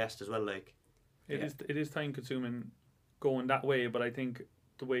at your best as well. Like, it is time consuming going that way, but I think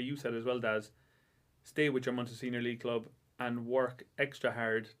the way you said as well, Daz, stay with your Munster Senior League club and work extra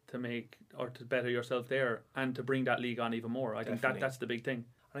hard to make or to better yourself there and to bring that league on even more. I think that's the big thing.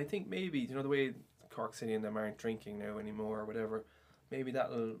 And I think maybe, you know, the way Cork City and them aren't drinking now anymore or whatever, maybe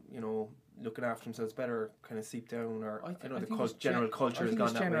that'll, looking after themselves better kind of seep down, or I know the general culture has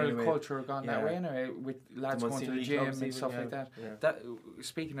gone that way anyway. General culture gone that way anyway, with lads going to the gym and stuff like that. Yeah. That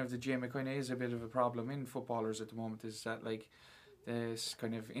speaking of the gym, it kind of is a bit of a problem in footballers at the moment, is that like this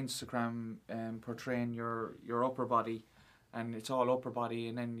kind of Instagram portraying your upper body, and it's all upper body,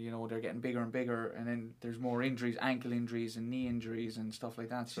 and then they're getting bigger and bigger, and then there's more injuries, ankle injuries and knee injuries and stuff like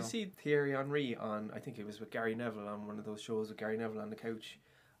that. Did you see Thierry Henry on, I think it was with Gary Neville, on one of those shows with Gary Neville on the couch?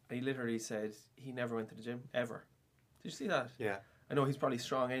 And he literally said he never went to the gym ever. Did you see that? Yeah. I know he's probably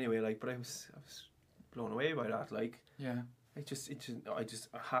strong anyway, but I was blown away by that. Yeah. I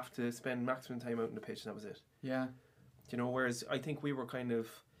have to spend maximum time out in the pitch, and that was it. Yeah. Whereas I think we were kind of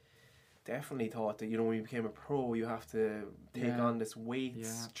definitely taught that when you became a pro, you have to take on this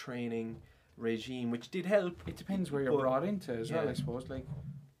weights training regime, which did help. It depends where you're brought into as well, I suppose. Like,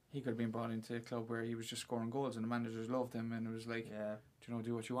 he could have been brought into a club where he was just scoring goals and the managers loved him, and it was like,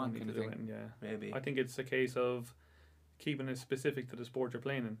 do what you want kind of thing. Yeah, maybe. I think it's a case of keeping it specific to the sport you're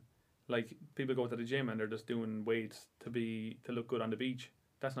playing in. Like, people go to the gym and they're just doing weights to look good on the beach.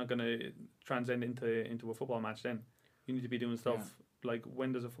 That's not going to transcend into a football match then. You need to be doing stuff like,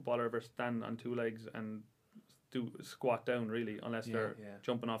 when does a footballer ever stand on two legs and do squat down, really, unless they're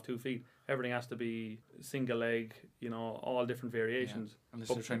jumping off 2 feet? Everything has to be single leg, all different variations. Unless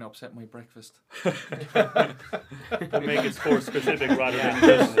they're trying to upset my breakfast. But make it sport specific rather than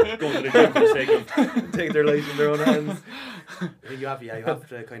just going to the gym for the sake of take their life in their own hands. You have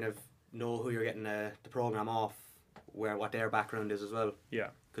to kind of know who you're getting the program off, what their background is as well.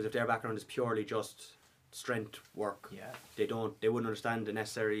 Yeah. Because if their background is purely just strength work, they wouldn't understand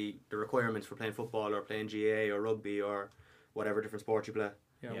the requirements for playing football or playing GA or rugby or whatever different sport you play.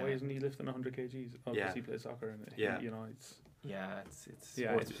 Why isn't he lifting 100 kgs? Oh, because he plays soccer, and it's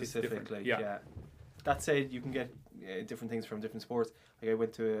sport specific. That said, you can get different things from different sports. Like, I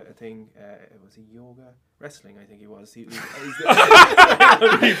went to a thing. Was he yoga, wrestling? I think he was. He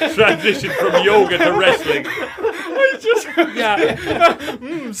transitioned from yoga to wrestling.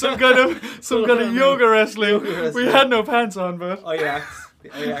 Some kind of yoga wrestling. We had no pants on, but Ajax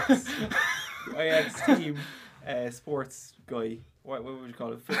team, sports guy. What would you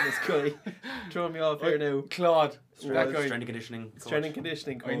call it? Fitness guy. Throwing me off here now. Claude. That guy. Strength and conditioning. Strength and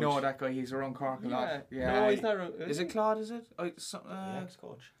conditioning coach. I know that guy. He's around Cork a lot. Yeah. No, he's not around. Is it Claude? Is it?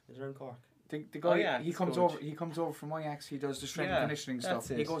 Ex-coach. He's around Cork. The guy, he comes over from Ajax. He does the strength and conditioning stuff.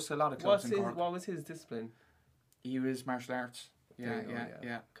 He goes to a lot of clubs in Cork. What was his discipline? He was martial arts. Yeah.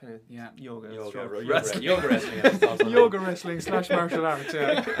 Kind of yoga wrestling. Yoga wrestling / martial arts.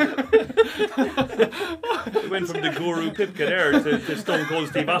 Yeah. It went from the Guru Pipka there to Stone Cold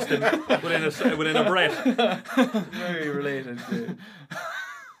Steve Austin within a breath. Very related.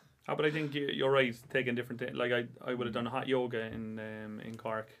 But I think you're right. Taking different things. Like, I would have done hot yoga in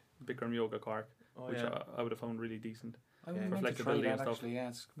Cork, Bikram Yoga Cork, which I would have found really decent. I would meant to try that actually. Yeah,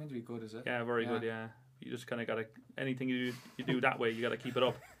 it's meant to be good, is it? Yeah, very good. Yeah. You just kind of got to, anything you do that way, you got to keep it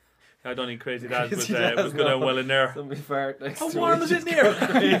up. I don't need crazy dads, was good and well in there. Somebody fart next to How warm is it in here?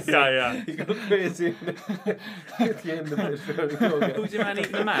 Yeah. You go crazy at the end of it. Who's your man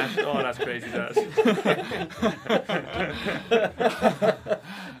eating the mat? Oh, that's crazy, dads.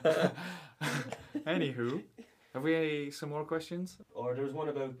 Anywho, have we some more questions? Or there was one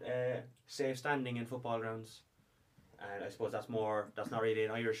about safe standing in football grounds. And I suppose that's not really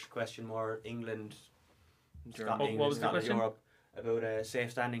an Irish question, more England, Scotland, Europe, about safe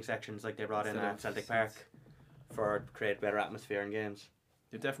standing sections like they brought in at Celtic Park for create better atmosphere in games.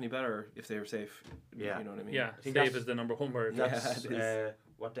 They're definitely better if they were safe. Yeah. You know what I mean? Yeah, safe is the number one word. That's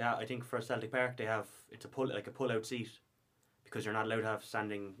what they have. I think for Celtic Park they have it's a pull-out seat because you're not allowed to have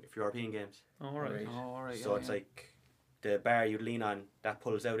standing for European games. Oh, right. So it's like the bar you lean on that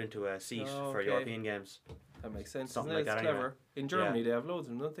pulls out into a seat for European games. That makes sense. Something like that. Clever. Anyway. In Germany, they have loads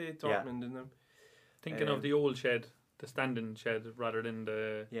of them, don't they? Dortmund in them. Thinking of the old shed, the standing shed, rather than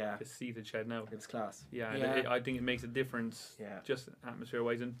the seated shed now. It's class. Yeah. I think it makes a difference. Yeah. Just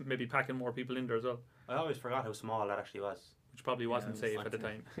atmosphere-wise, and maybe packing more people in there as well. I always forgot how small that actually was. Which probably wasn't safe at the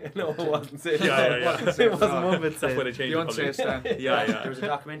time. No, it wasn't safe. Yeah. It wasn't one bit safe. That's why they changed the it. unsafe stand. Yeah. There was a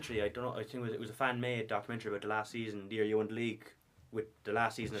documentary. I don't know. I think it was a fan-made documentary about the last season, the year you won the league, with the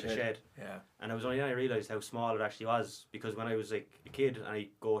last season of the shed. Yeah. And it was only then I realised how small it actually was, because when I was like a kid and I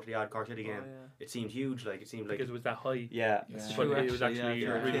go to the odd Cork City game, it seemed huge. Like it seemed like because it was that high. Yeah. But it was actually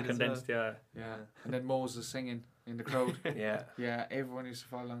really condensed. Well. Yeah. And then Moses singing in the crowd. Yeah. Everyone used to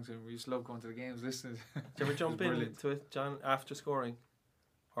follow along to him. We used to love going to the games, listening. Did you ever jump into it, John, after scoring?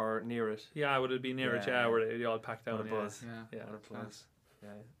 Or near it? Yeah, would it be near it? Yeah, where they all packed down. What a buzz. Yeah. What a buzz. Yeah.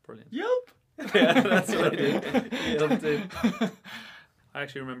 Brilliant. Yup. Yeah, that's what I did. I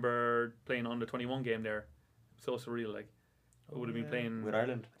actually remember playing on the 21 game there. So surreal, like. I would have been playing with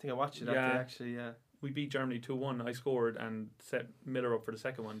Ireland. I think I watched it that day, actually, yeah. We beat Germany 2-1. I scored and set Miller up for the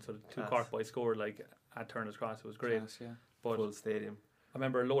second one. So the two Class. Cork boys scored like at Turner's Cross. It was great. Class, yeah. But Full stadium. I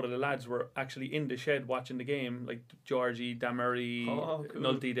remember a load of the lads were actually in the shed watching the game, like Georgie, Dan Murray, Oh, cool.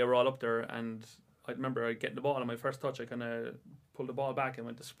 Nulty, they were all up there. And I remember getting the ball on my first touch. I kind of pulled the ball back and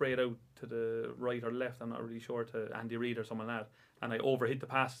went to spray it out to the right or left. I'm not really sure, to Andy Reid or someone like that. And I overhit the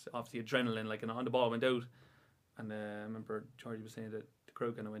pass off the adrenaline, like, and on the ball went out. And I remember Georgie was saying that the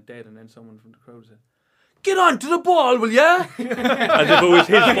crowd kind of went dead, and then someone from the crowd said, "Get on to the ball, will ya?" As if it was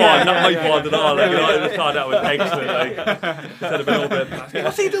his fault, not my fault at all. Like, I just thought that was excellent. Like, instead of an overhead pass,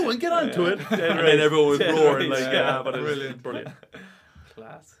 "What's he doing? Get on to it." And then everyone was roaring, like, yeah, but it was brilliant.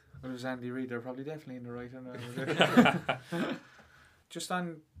 Class. Well, it was Andy Reid. They're probably definitely in the right. And just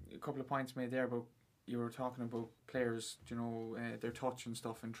on a couple of points made there about, you were talking about players, their touch and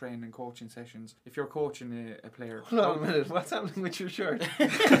stuff in training and coaching sessions. If you're coaching a player... Hold on a minute, what's happening with your shirt?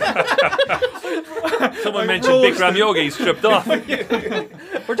 Someone mentioned Bikram Yoga, he's stripped off.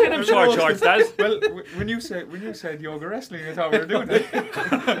 We're taking him shorts, Dad. Well, when you said yoga wrestling, I thought we were doing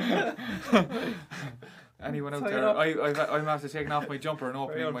it. Anyone out there? I'm after taking off my jumper and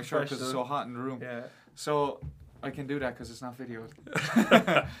opening my shirt because it's so hot in the room. Yeah. So I can do that because it's not videoed.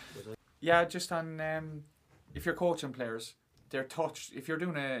 Yeah, just on if you're coaching players, their touch. If you're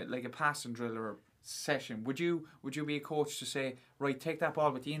doing a passing drill or session, would you be a coach to say, right, take that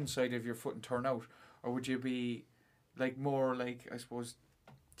ball with the inside of your foot and turn out, or would you be like more like, I suppose,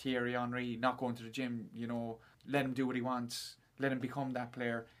 Thierry Henry, not going to the gym, let him do what he wants, let him become that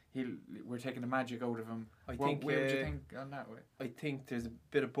player. We're taking the magic out of him. Where would you think on that way? I think there's a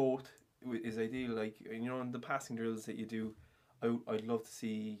bit of both is ideal. Like, in the passing drills that you do, I'd love to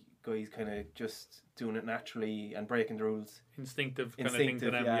see guys kind of just doing it naturally and breaking the rules. Instinctive kind of thing to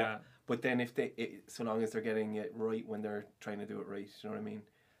them, yeah. But then so long as they're getting it right when they're trying to do it right, you know what I mean?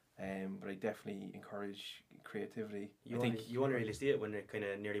 But I definitely encourage creativity. You only really see it when it kind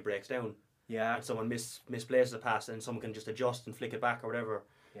of nearly breaks down. Yeah. And someone misplaces a pass and someone can just adjust and flick it back or whatever.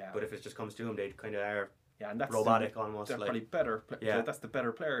 Yeah. But if it just comes to them, they kind of are and that's robotic almost. They're probably better. That's the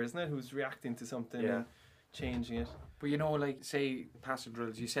better player, isn't it? Who's reacting to something and changing it. But like, say passing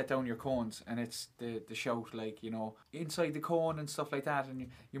drills, you set down your cones and it's the shout, like, inside the cone and stuff like that,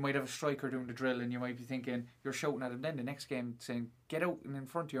 and you might have a striker doing the drill and you might be thinking, you're shouting at him then the next game saying, get out and in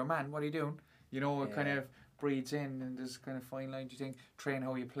front of your man, what are you doing? It kind of breeds in, and there's kind of fine line. Do you think train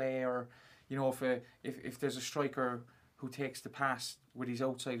how you play, or if there's a striker who takes the pass with his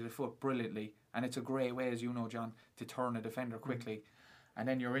outside of the foot brilliantly, and it's a great way, as you know, John, to turn a defender quickly. And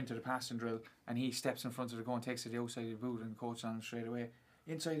then you're into the passing drill, and he steps in front of the goal and takes it the outside of the boot, and coach on him straight away.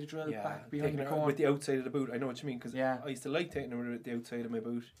 Inside the drill, back behind the cone. With the outside of the boot, I know what you mean, because I used to like taking it with the outside of my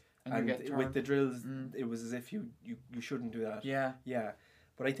boot. And with with the drills, it was as if you shouldn't do that. Yeah. Yeah.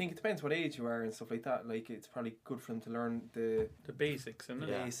 But I think it depends what age you are and stuff like that. Like, it's probably good for them to learn the basics, isn't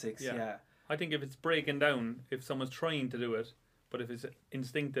it? Basics, yeah. I think if it's breaking down, if someone's trying to do it, but if it's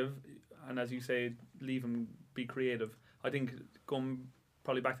instinctive, and as you say, leave them be creative. I think going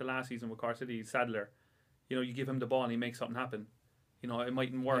probably back to last season with Cork City, Sadler, you give him the ball and he makes something happen. It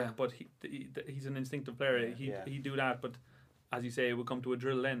mightn't work, but he's an instinctive player. He'd do that, but as you say, it would come to a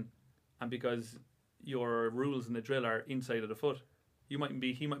drill then, and because your rules in the drill are inside of the foot, he might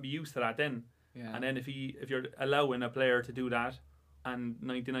be used to that then. Yeah. And then if you're allowing a player to do that, and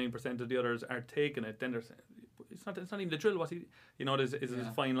 99% of the others are taking it, then it's not even the drill. What's he? There's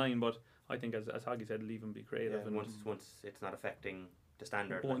a fine line, but I think as Hoggy said, leave him be creative. And once it's not affecting the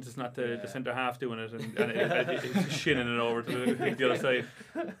standard. Once it's not the centre half doing it and it's shinning it over to the other side.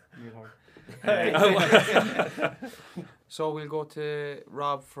 So we'll go to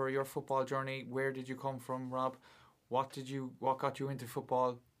Rob for your football journey. Where did you come from, Rob? What got you into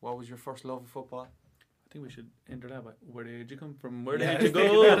football? What was your first love of football? I think we should enter that. But where did you come from? Where did you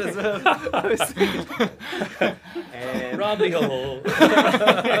go? As well. Rob the hole.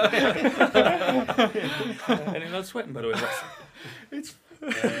 And you're not sweating, by the way. It's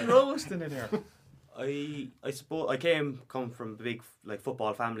roasting in here. I suppose I come from a big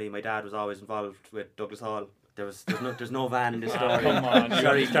football family. My dad was always involved with Douglas Hall. There's no van in this story. Come on, you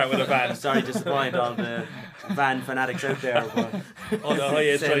got to start with a van. Sorry to disappoint all the van fanatics out there. But all the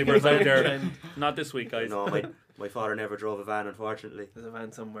highest drivers out there. Not this week, guys. No, my father never drove a van, unfortunately. There's a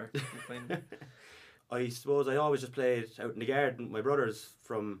van somewhere. I suppose I always just played out in the garden with my brothers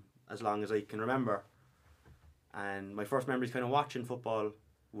from as long as I can remember. And my first memories kind of watching football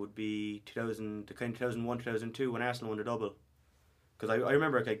would be 2001, 2002 when Arsenal won the double. because I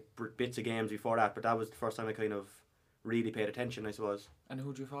remember like bits of games before that, but that was the first time I kind of really paid attention, I suppose. And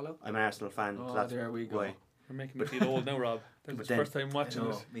who do you follow? I'm an Arsenal fan, so Oh, that's there we go. why. You're making me feel old now, Rob. That was But the then- first time watching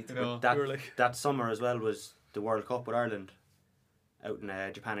it. Me too. You know, That we were like, that summer as well was the World Cup with Ireland out in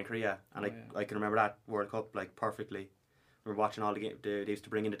Japan and Korea, and Oh, I yeah. I can remember that World Cup like perfectly. We were watching all the games. They used to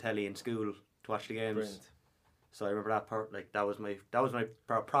bring in the telly in school to watch the games. Brilliant. So I remember that part. Like that was when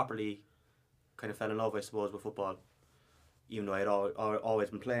I properly kind of fell in love, I suppose, with football. Even though I had always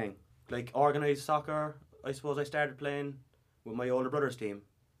been playing like organised soccer. I suppose I started playing with my older brother's team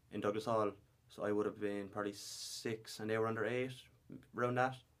in Douglas Hall. So I would have been probably 6 and they were under 8, around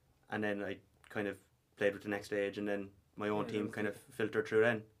that. And then I kind of played with the next age, and then my own Yeah, team that's kind it. of filtered through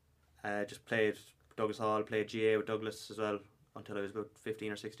then. Just played Douglas Hall, played GA with Douglas as well until I was about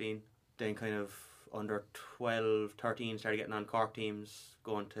 15 or 16. Then kind of under 12, 13 started getting on Cork teams,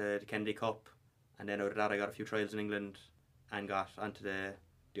 going to the Kennedy Cup, and then out of that I got a few trials in England and got onto the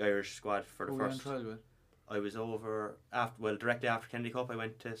Irish squad for the Who were you on first. trial with? I was over directly after Kennedy Cup I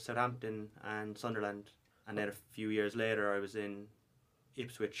went to Southampton and Sunderland, and then a few years later I was in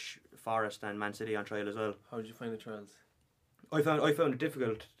Ipswich, Forest and Man City on trial as well. How did you find the trials? I found it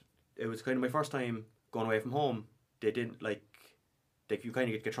difficult. It was kind of my first time going away from home. They didn't like you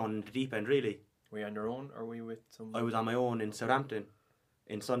kind of get thrown in the deep end really. Were you on your own, or were you with some? I was on my own in Southampton.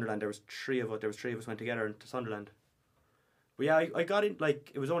 In Sunderland there was three of us went together into Sunderland. But yeah, I got in,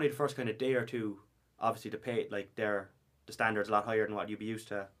 like, it was only the first kind of day or two. Obviously the pay, like, the standard's a lot higher than what you'd be used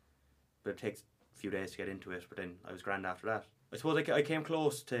to, but it takes a few days to get into it. But then I was grand after that. I suppose I came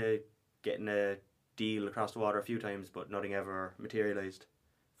close to getting a deal across the water a few times, but nothing ever materialised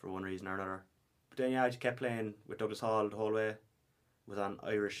for one reason or another. But then yeah, I just kept playing with Douglas Hall the whole way. Was on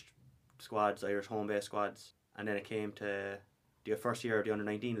Irish squads, Irish home base squads, and then it came to the first year of the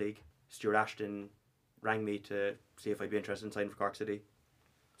under-19 league. Stuart Ashton rang me to see if I'd be interested in signing for Cork City.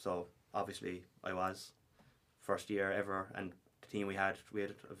 So obviously I was. First year ever, and the team we had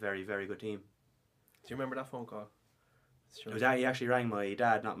a very, very good team. Do you remember that phone call? It was he actually rang my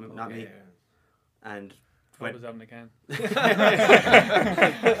dad, not me, and what was having a can?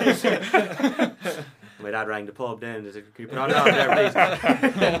 my dad rang the pub then. He said, "Can you put on it on there, please?"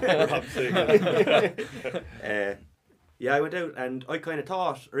 Yeah, I went out and I kind of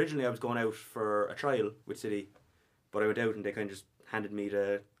thought originally I was going out for a trial with City, but I went out and they kind of just handed me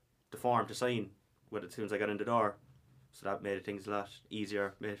the form to sign as soon as I got in the door. So that made things a lot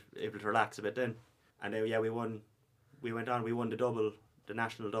easier, able to relax a bit then. And then yeah, we won the double, the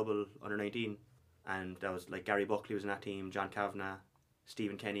national double under 19, and that was like Gary Buckley was in that team, John Kavanagh,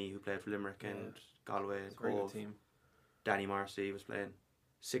 Stephen Kenny who played for Limerick and Galway and It's a very good Cove, team. Danny Marcy was playing.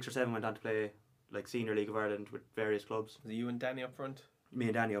 6 or 7 went on to play like Senior League of Ireland with various clubs. Was it you and Danny up front? Me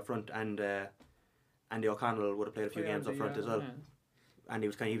and Danny up front, and Andy O'Connell would have played a few games up front as well. And he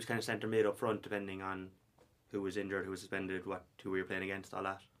was kind of centre mid up front, depending on who was injured, who was suspended, who we were playing against, all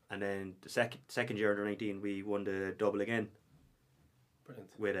that. And then the second year under 19, we won the double again Brilliant.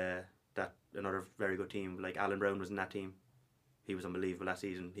 with another very good team. Like Alan Brown was in that team. He was unbelievable that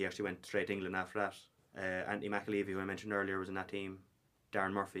season. He actually went straight to England after that. Anthony McAlevey, who I mentioned earlier, was in that team.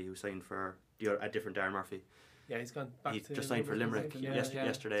 Darren Murphy, who signed for a different Darren Murphy. Yeah, he's gone back He to just signed for Limerick yesterday.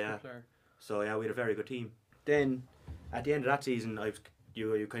 He's a good Yeah. player. So yeah, we had a very good team. Then at the end of that season,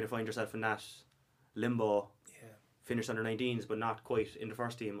 you kind of find yourself in that limbo. Yeah. Finished under 19s, but not quite in the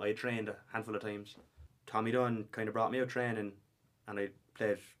first team. I had trained a handful of times. Tommy Dunn kind of brought me out training, and I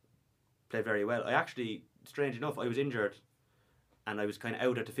played very well. I actually, strange enough, I was injured, and I was kind of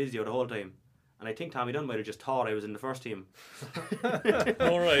out at the physio the whole time. And I think Tommy Dunn might have just thought I was in the first team.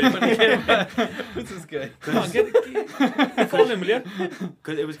 All right. Who's this guy? Come on, call him, will you?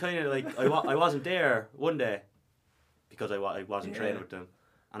 Because it was kind of like I wasn't there one day because I wasn't Yeah. training with them,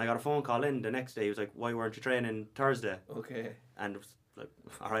 and I got a phone call in the next day. He was like, "Why weren't you training Thursday?" Okay. And it was like,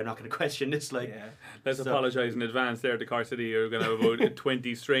 "All right, I'm not going to question this." Like, Yeah. Let's So- apologise in advance there to Cork City. You're going to have about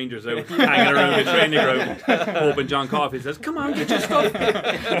 20 strangers out hanging around the training ground, hoping John Coffey says, "Come on, get your stuff."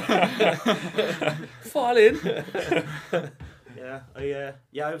 Fall in. I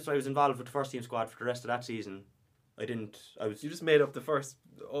was involved with the first team squad for the rest of that season. You just made up the first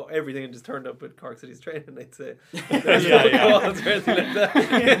everything and just turned up with Cork City's training, I'd say. Yeah. Calls or anything like that.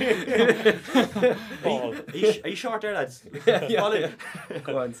 Paul. Are you short there, lads? Yeah. Fall in.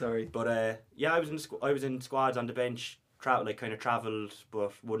 Go on, sorry. But I was in squads on the bench, travelled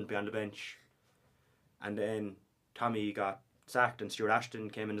but wouldn't be on the bench. And then Tommy got sacked and Stuart Ashton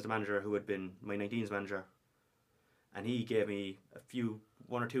came in as the manager, who had been my 19s manager. And he gave me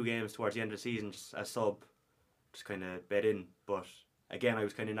 1 or 2 games towards the end of the season just as sub, just kind of bed in. But again, I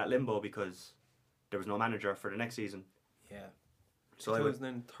was kind of in that limbo because there was no manager for the next season. Yeah. So I went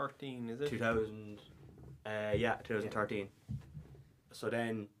 2013, is it? 2013. So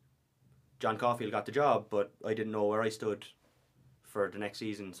then John Caulfield got the job, but I didn't know where I stood for the next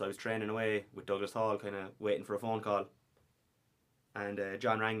season. So I was training away with Douglas Hall, kind of waiting for a phone call. And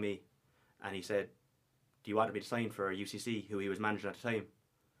John rang me and he said, do you want me to sign for UCC, who he was managing at the time,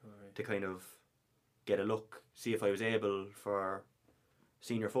 to kind of get a look, see if I was able for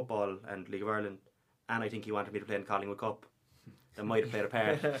senior football and League of Ireland. And I think he wanted me to play in the Collingwood Cup. That might have played a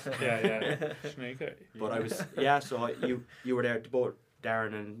part. Yeah. Sneaky. But I was, so you were there, both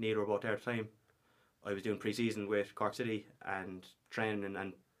Darren and Neil were both there at the time. I was doing pre-season with Cork City and training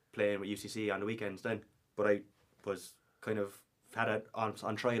and playing with UCC on the weekends then. But I was kind of had a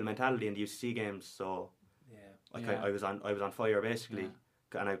on trial mentality in the UCC games, so I was on fire basically.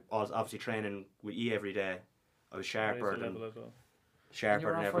 And I was obviously training with E every day. I was sharper than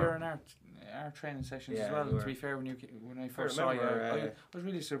Sharper than ever. ever. In our training sessions Yeah, as well. you And to were. be fair, when I first saw you, I was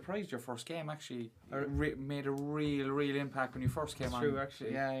really surprised. Your first game actually made a real impact when you first came It's on. true,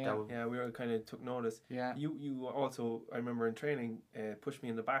 actually. Yeah. Yeah, we were kind of took notice. Yeah. You also, I remember in training, pushed me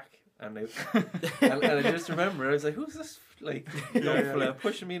in the back, and I just remember I was like, who's this young fella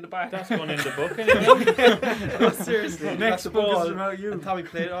pushing me in the back? That's going in the book anyway. No, seriously. Next the book ball. is about you. And Tommy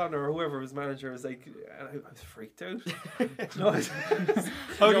played on, or whoever was manager was like, and I was freaked out. No,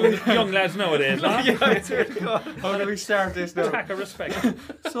 young lads nowadays, huh? yeah, I swear to God. How do we start this now? Attack of respect.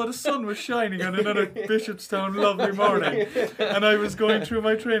 So the sun was shining on another Bishopstown lovely morning, and I was going through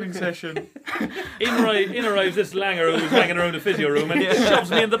my training session. In arrives this langer who's hanging around the physio room and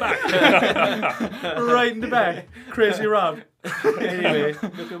shoves me in the back. Right in the back, crazy Rob. Anyway,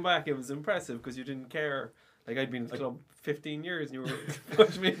 looking back, it was impressive because you didn't care. Like, I'd been in the club 15 years and you were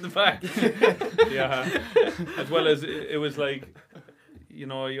pushing me in the back. Yeah. As well as it was like,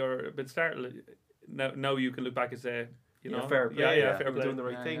 you're a bit startled. Now you can look back and say, fair play. Yeah, fair we're play. doing the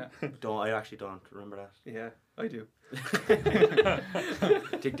right thing. I actually don't remember that. Yeah, I do. I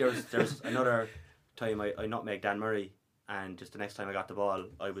think there's another time I nutmegged Dan Murray, and just the next time I got the ball,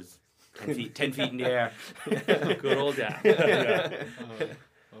 I was 10 feet in the air. Good old Dan. Yeah.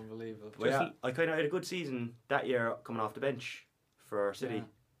 Unbelievable. But yeah, I kind of had a good season that year coming off the bench for City. Yeah.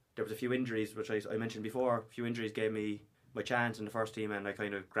 There was a few injuries, which I mentioned before. A few injuries gave me my chance in the first team, and I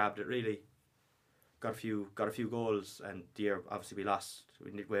kind of grabbed it really. Got a few goals, and the year obviously we lost.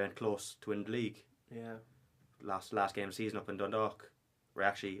 We went close to win the league. Yeah. Last game of the season up in Dundalk, where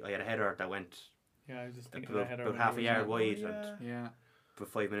actually I had a header that went Yeah, I was just thinking ahead about half a yard wide, and Yeah. with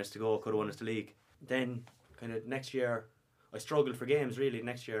 5 minutes to go, could have won us the league. Then, kind of next year, I struggled for games really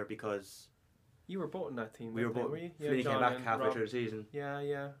next year because You were both in that team. we were weren't both. you? Flinny came John back and halfway Rob. through the season.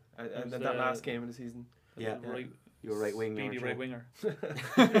 Yeah. And was, that last game of the season. Yeah. Right, You were right wing. speedy weren't you? right winger.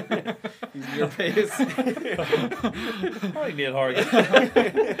 Using your pace. Alright, Neil Horgan.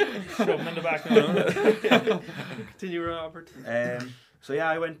 Shove him in the back now. Continue, Robert. So yeah,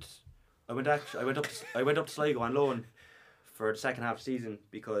 I went up to Sligo on loan for the second half of the season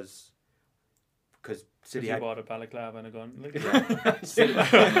because City You had bought a balaclava and a gun. Look at yeah,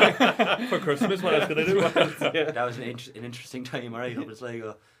 that. For Christmas, what else could I do? that was an interesting time, alright, up in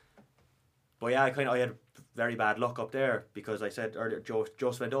Sligo. But yeah, I had very bad luck up there because I said earlier Joe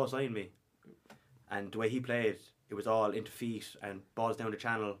Svendo signed me, and the way he played, it was all into feet and balls down the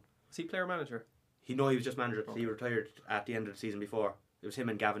channel. Was he player manager? He was just manager. He retired at the end of the season before. It was him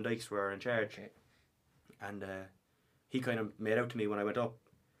and Gavin Dykes were in charge. Okay. And he kind of made out to me when I went up,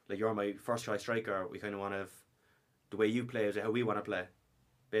 like, you're my first choice striker. We kind of want to, the way you play is how we want to play,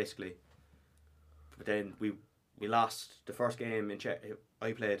 basically. But then we lost the first game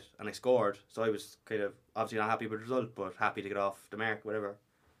I played and I scored, so I was kind of obviously not happy with the result, but happy to get off the mark, whatever.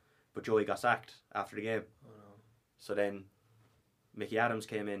 But Joey got sacked after the game. Oh, no. So then Mickey Adams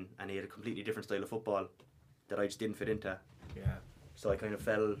came in and he had a completely different style of football that I just didn't fit into. Yeah. So I kind of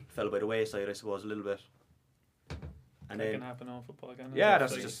fell by the wayside, I suppose, a little bit. And That can then happen on football again. yeah, It's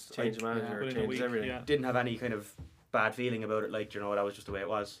that's like just Change the manager, within a changes week, everything. yeah. didn't have any kind of bad feeling about it. Like, that was just the way it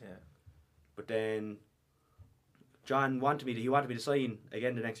was. Yeah. But then John wanted me to sign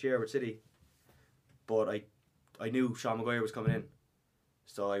again the next year with City, but I knew Sean Maguire was coming in,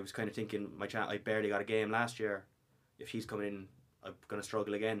 so I was kind of thinking I barely got a game last year. If he's coming in, I'm gonna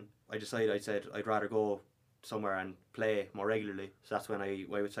struggle again. I said I'd rather go somewhere and play more regularly. So that's when I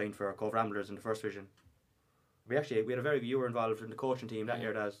would sign for Cove Ramblers in the first division. We had a very good. You were involved in the coaching team that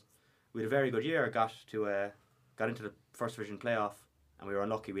year, Daz. We had a very good year. Got into the first division playoff, and we were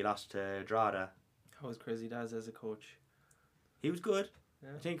unlucky. We lost to Drogheda. How was Crazy Daz as a coach? He was good. Yeah.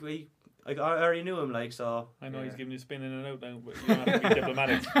 I think I already knew him, like, so. I know he's Yeah. giving you spin in and out now, but you don't have to be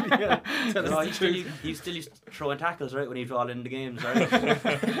diplomatic. Yeah. He still used to throwing tackles, right, when he was all in the games, right?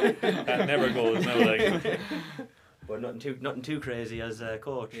 That never goes now, like. But nothing too crazy as a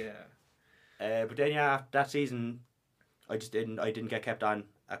coach. Yeah. But then that season, I didn't get kept on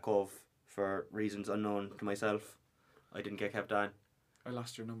at Cove for reasons unknown to myself. I didn't get kept on. I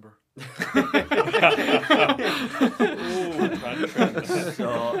lost your number.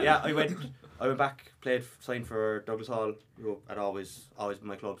 So yeah, I went back, signed for Douglas Hall, who had always been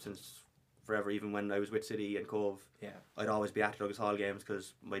my club since forever. Even when I was with City and Cove, Yeah. I'd always be at Douglas Hall games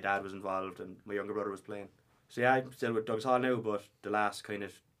because my dad was involved and my younger brother was playing. So yeah, I'm still with Douglas Hall now, but the last kind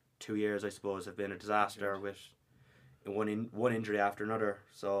of 2 years, I suppose, have been a disaster with one injury after another.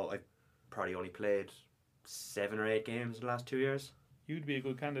 So I've probably only played 7 or 8 games in the last 2 years. You'd be a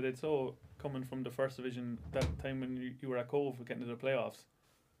good candidate, so coming from the first division that time when you were at Cove getting to the playoffs,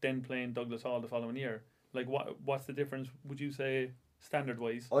 then playing Douglas Hall the following year. Like what's the difference, would you say, standard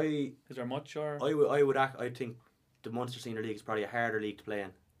wise? Is there much, or I think the Munster Senior League is probably a harder league to play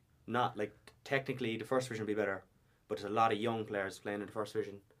in. Not like technically the first division would be better, but there's a lot of young players playing in the first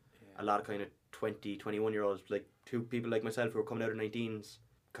division. Yeah. A lot of kind of 20, 21 year olds, like 2 people like myself who are coming out of 19s,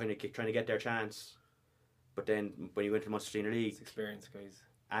 kind of trying to get their chance. But then when you go into the Munster Senior League, It's experience, guys.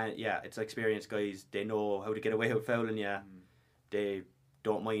 and yeah, it's experienced guys. They know how to get away with fouling. Yeah, they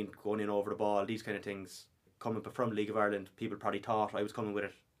don't mind going in over the ball. These kind of things. Coming from the League of Ireland, people probably thought I was coming with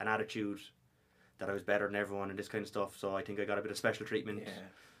an attitude that I was better than everyone and this kind of stuff. So I think I got a bit of special treatment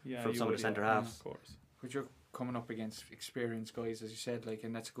yeah, from you some of would, the centre yeah, halves. of course. But you're coming up against experienced guys, as you said, like,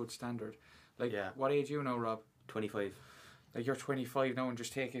 and that's a good standard. Like, Yeah. what age are you now, Rob? 25. Like, you're 25 now, and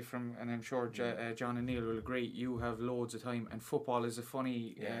just take it from, and I'm sure John and Neil will agree, you have loads of time, and football is a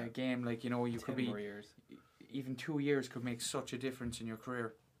funny game. Like, you know, you 10 could be, more years. even 2 years could make such a difference in your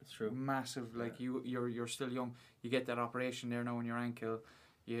career. It's true. Massive. Like, you're still young. You get that operation there now in your ankle.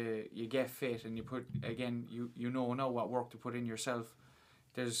 You get fit, and you put, again, you know now what work to put in yourself.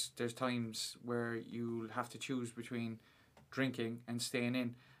 There's times where you'll have to choose between drinking and staying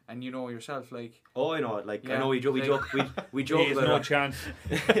in, and you know yourself, like, Oh, I know. Like I Yeah, know we joke He joke has about no it. chance.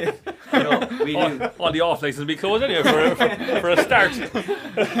 I know we do. All the off licenses will be closed anyway for a start.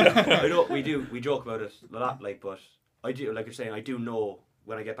 I know we do. We joke about it a lot. Like, but I do. Like you're saying, I do know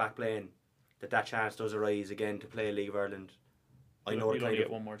when I get back playing that chance does arise again to play League of Ireland. I know the You'll kind only of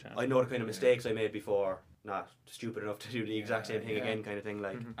get one more chance. I know the kind of mistakes I made before. Not stupid enough to do the exact same thing yeah. again, kind of thing.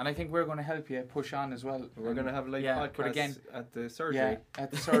 Like, and I think we're going to help you push on as well. We're going to have live Yeah, podcasts but again, at the surgery. yeah, at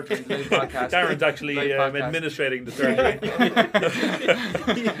the surgery live podcast. Darren's actually Live podcast. administrating the surgery.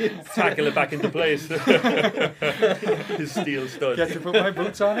 Tackle it back into place. His steel stud. Get to put my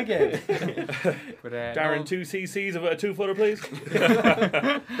boots on again. But, Darren, no, 2 cc's of a 2-footer, please.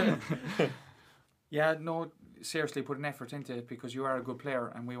 yeah, no, seriously, put an effort into it, because you are a good player,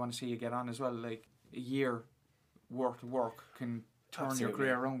 and we want to see you get on as well. Like, a year worth of work can turn your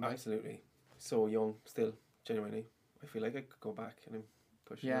career around. Like. Absolutely. So young still, genuinely. I feel like I could go back and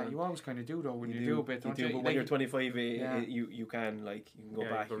push. Yeah, on. you always kind of do though when you do a bit, don't you? you? Do, but when Like, you're 25, yeah. you can go Yeah,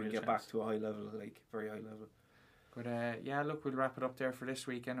 back, you've got you a can get chance. back to a high level, like very high level. But yeah, look, we'll wrap it up there for this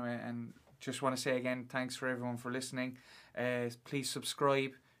week anyway, and just want to say again, thanks for everyone for listening. Please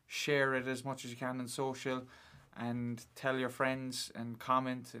subscribe, share it as much as you can on social, and tell your friends and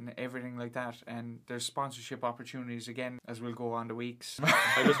comment and everything like that. And there's sponsorship opportunities again as we'll go on the weeks.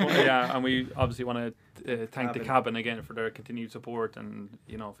 I just want, and we obviously want to thank the Cabin. cabin again for their continued support and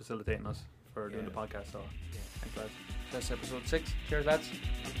facilitating us for doing the Yeah. podcast. So thanks, lads. That's episode 6. Cheers, lads.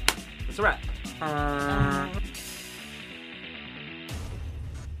 it's a wrap.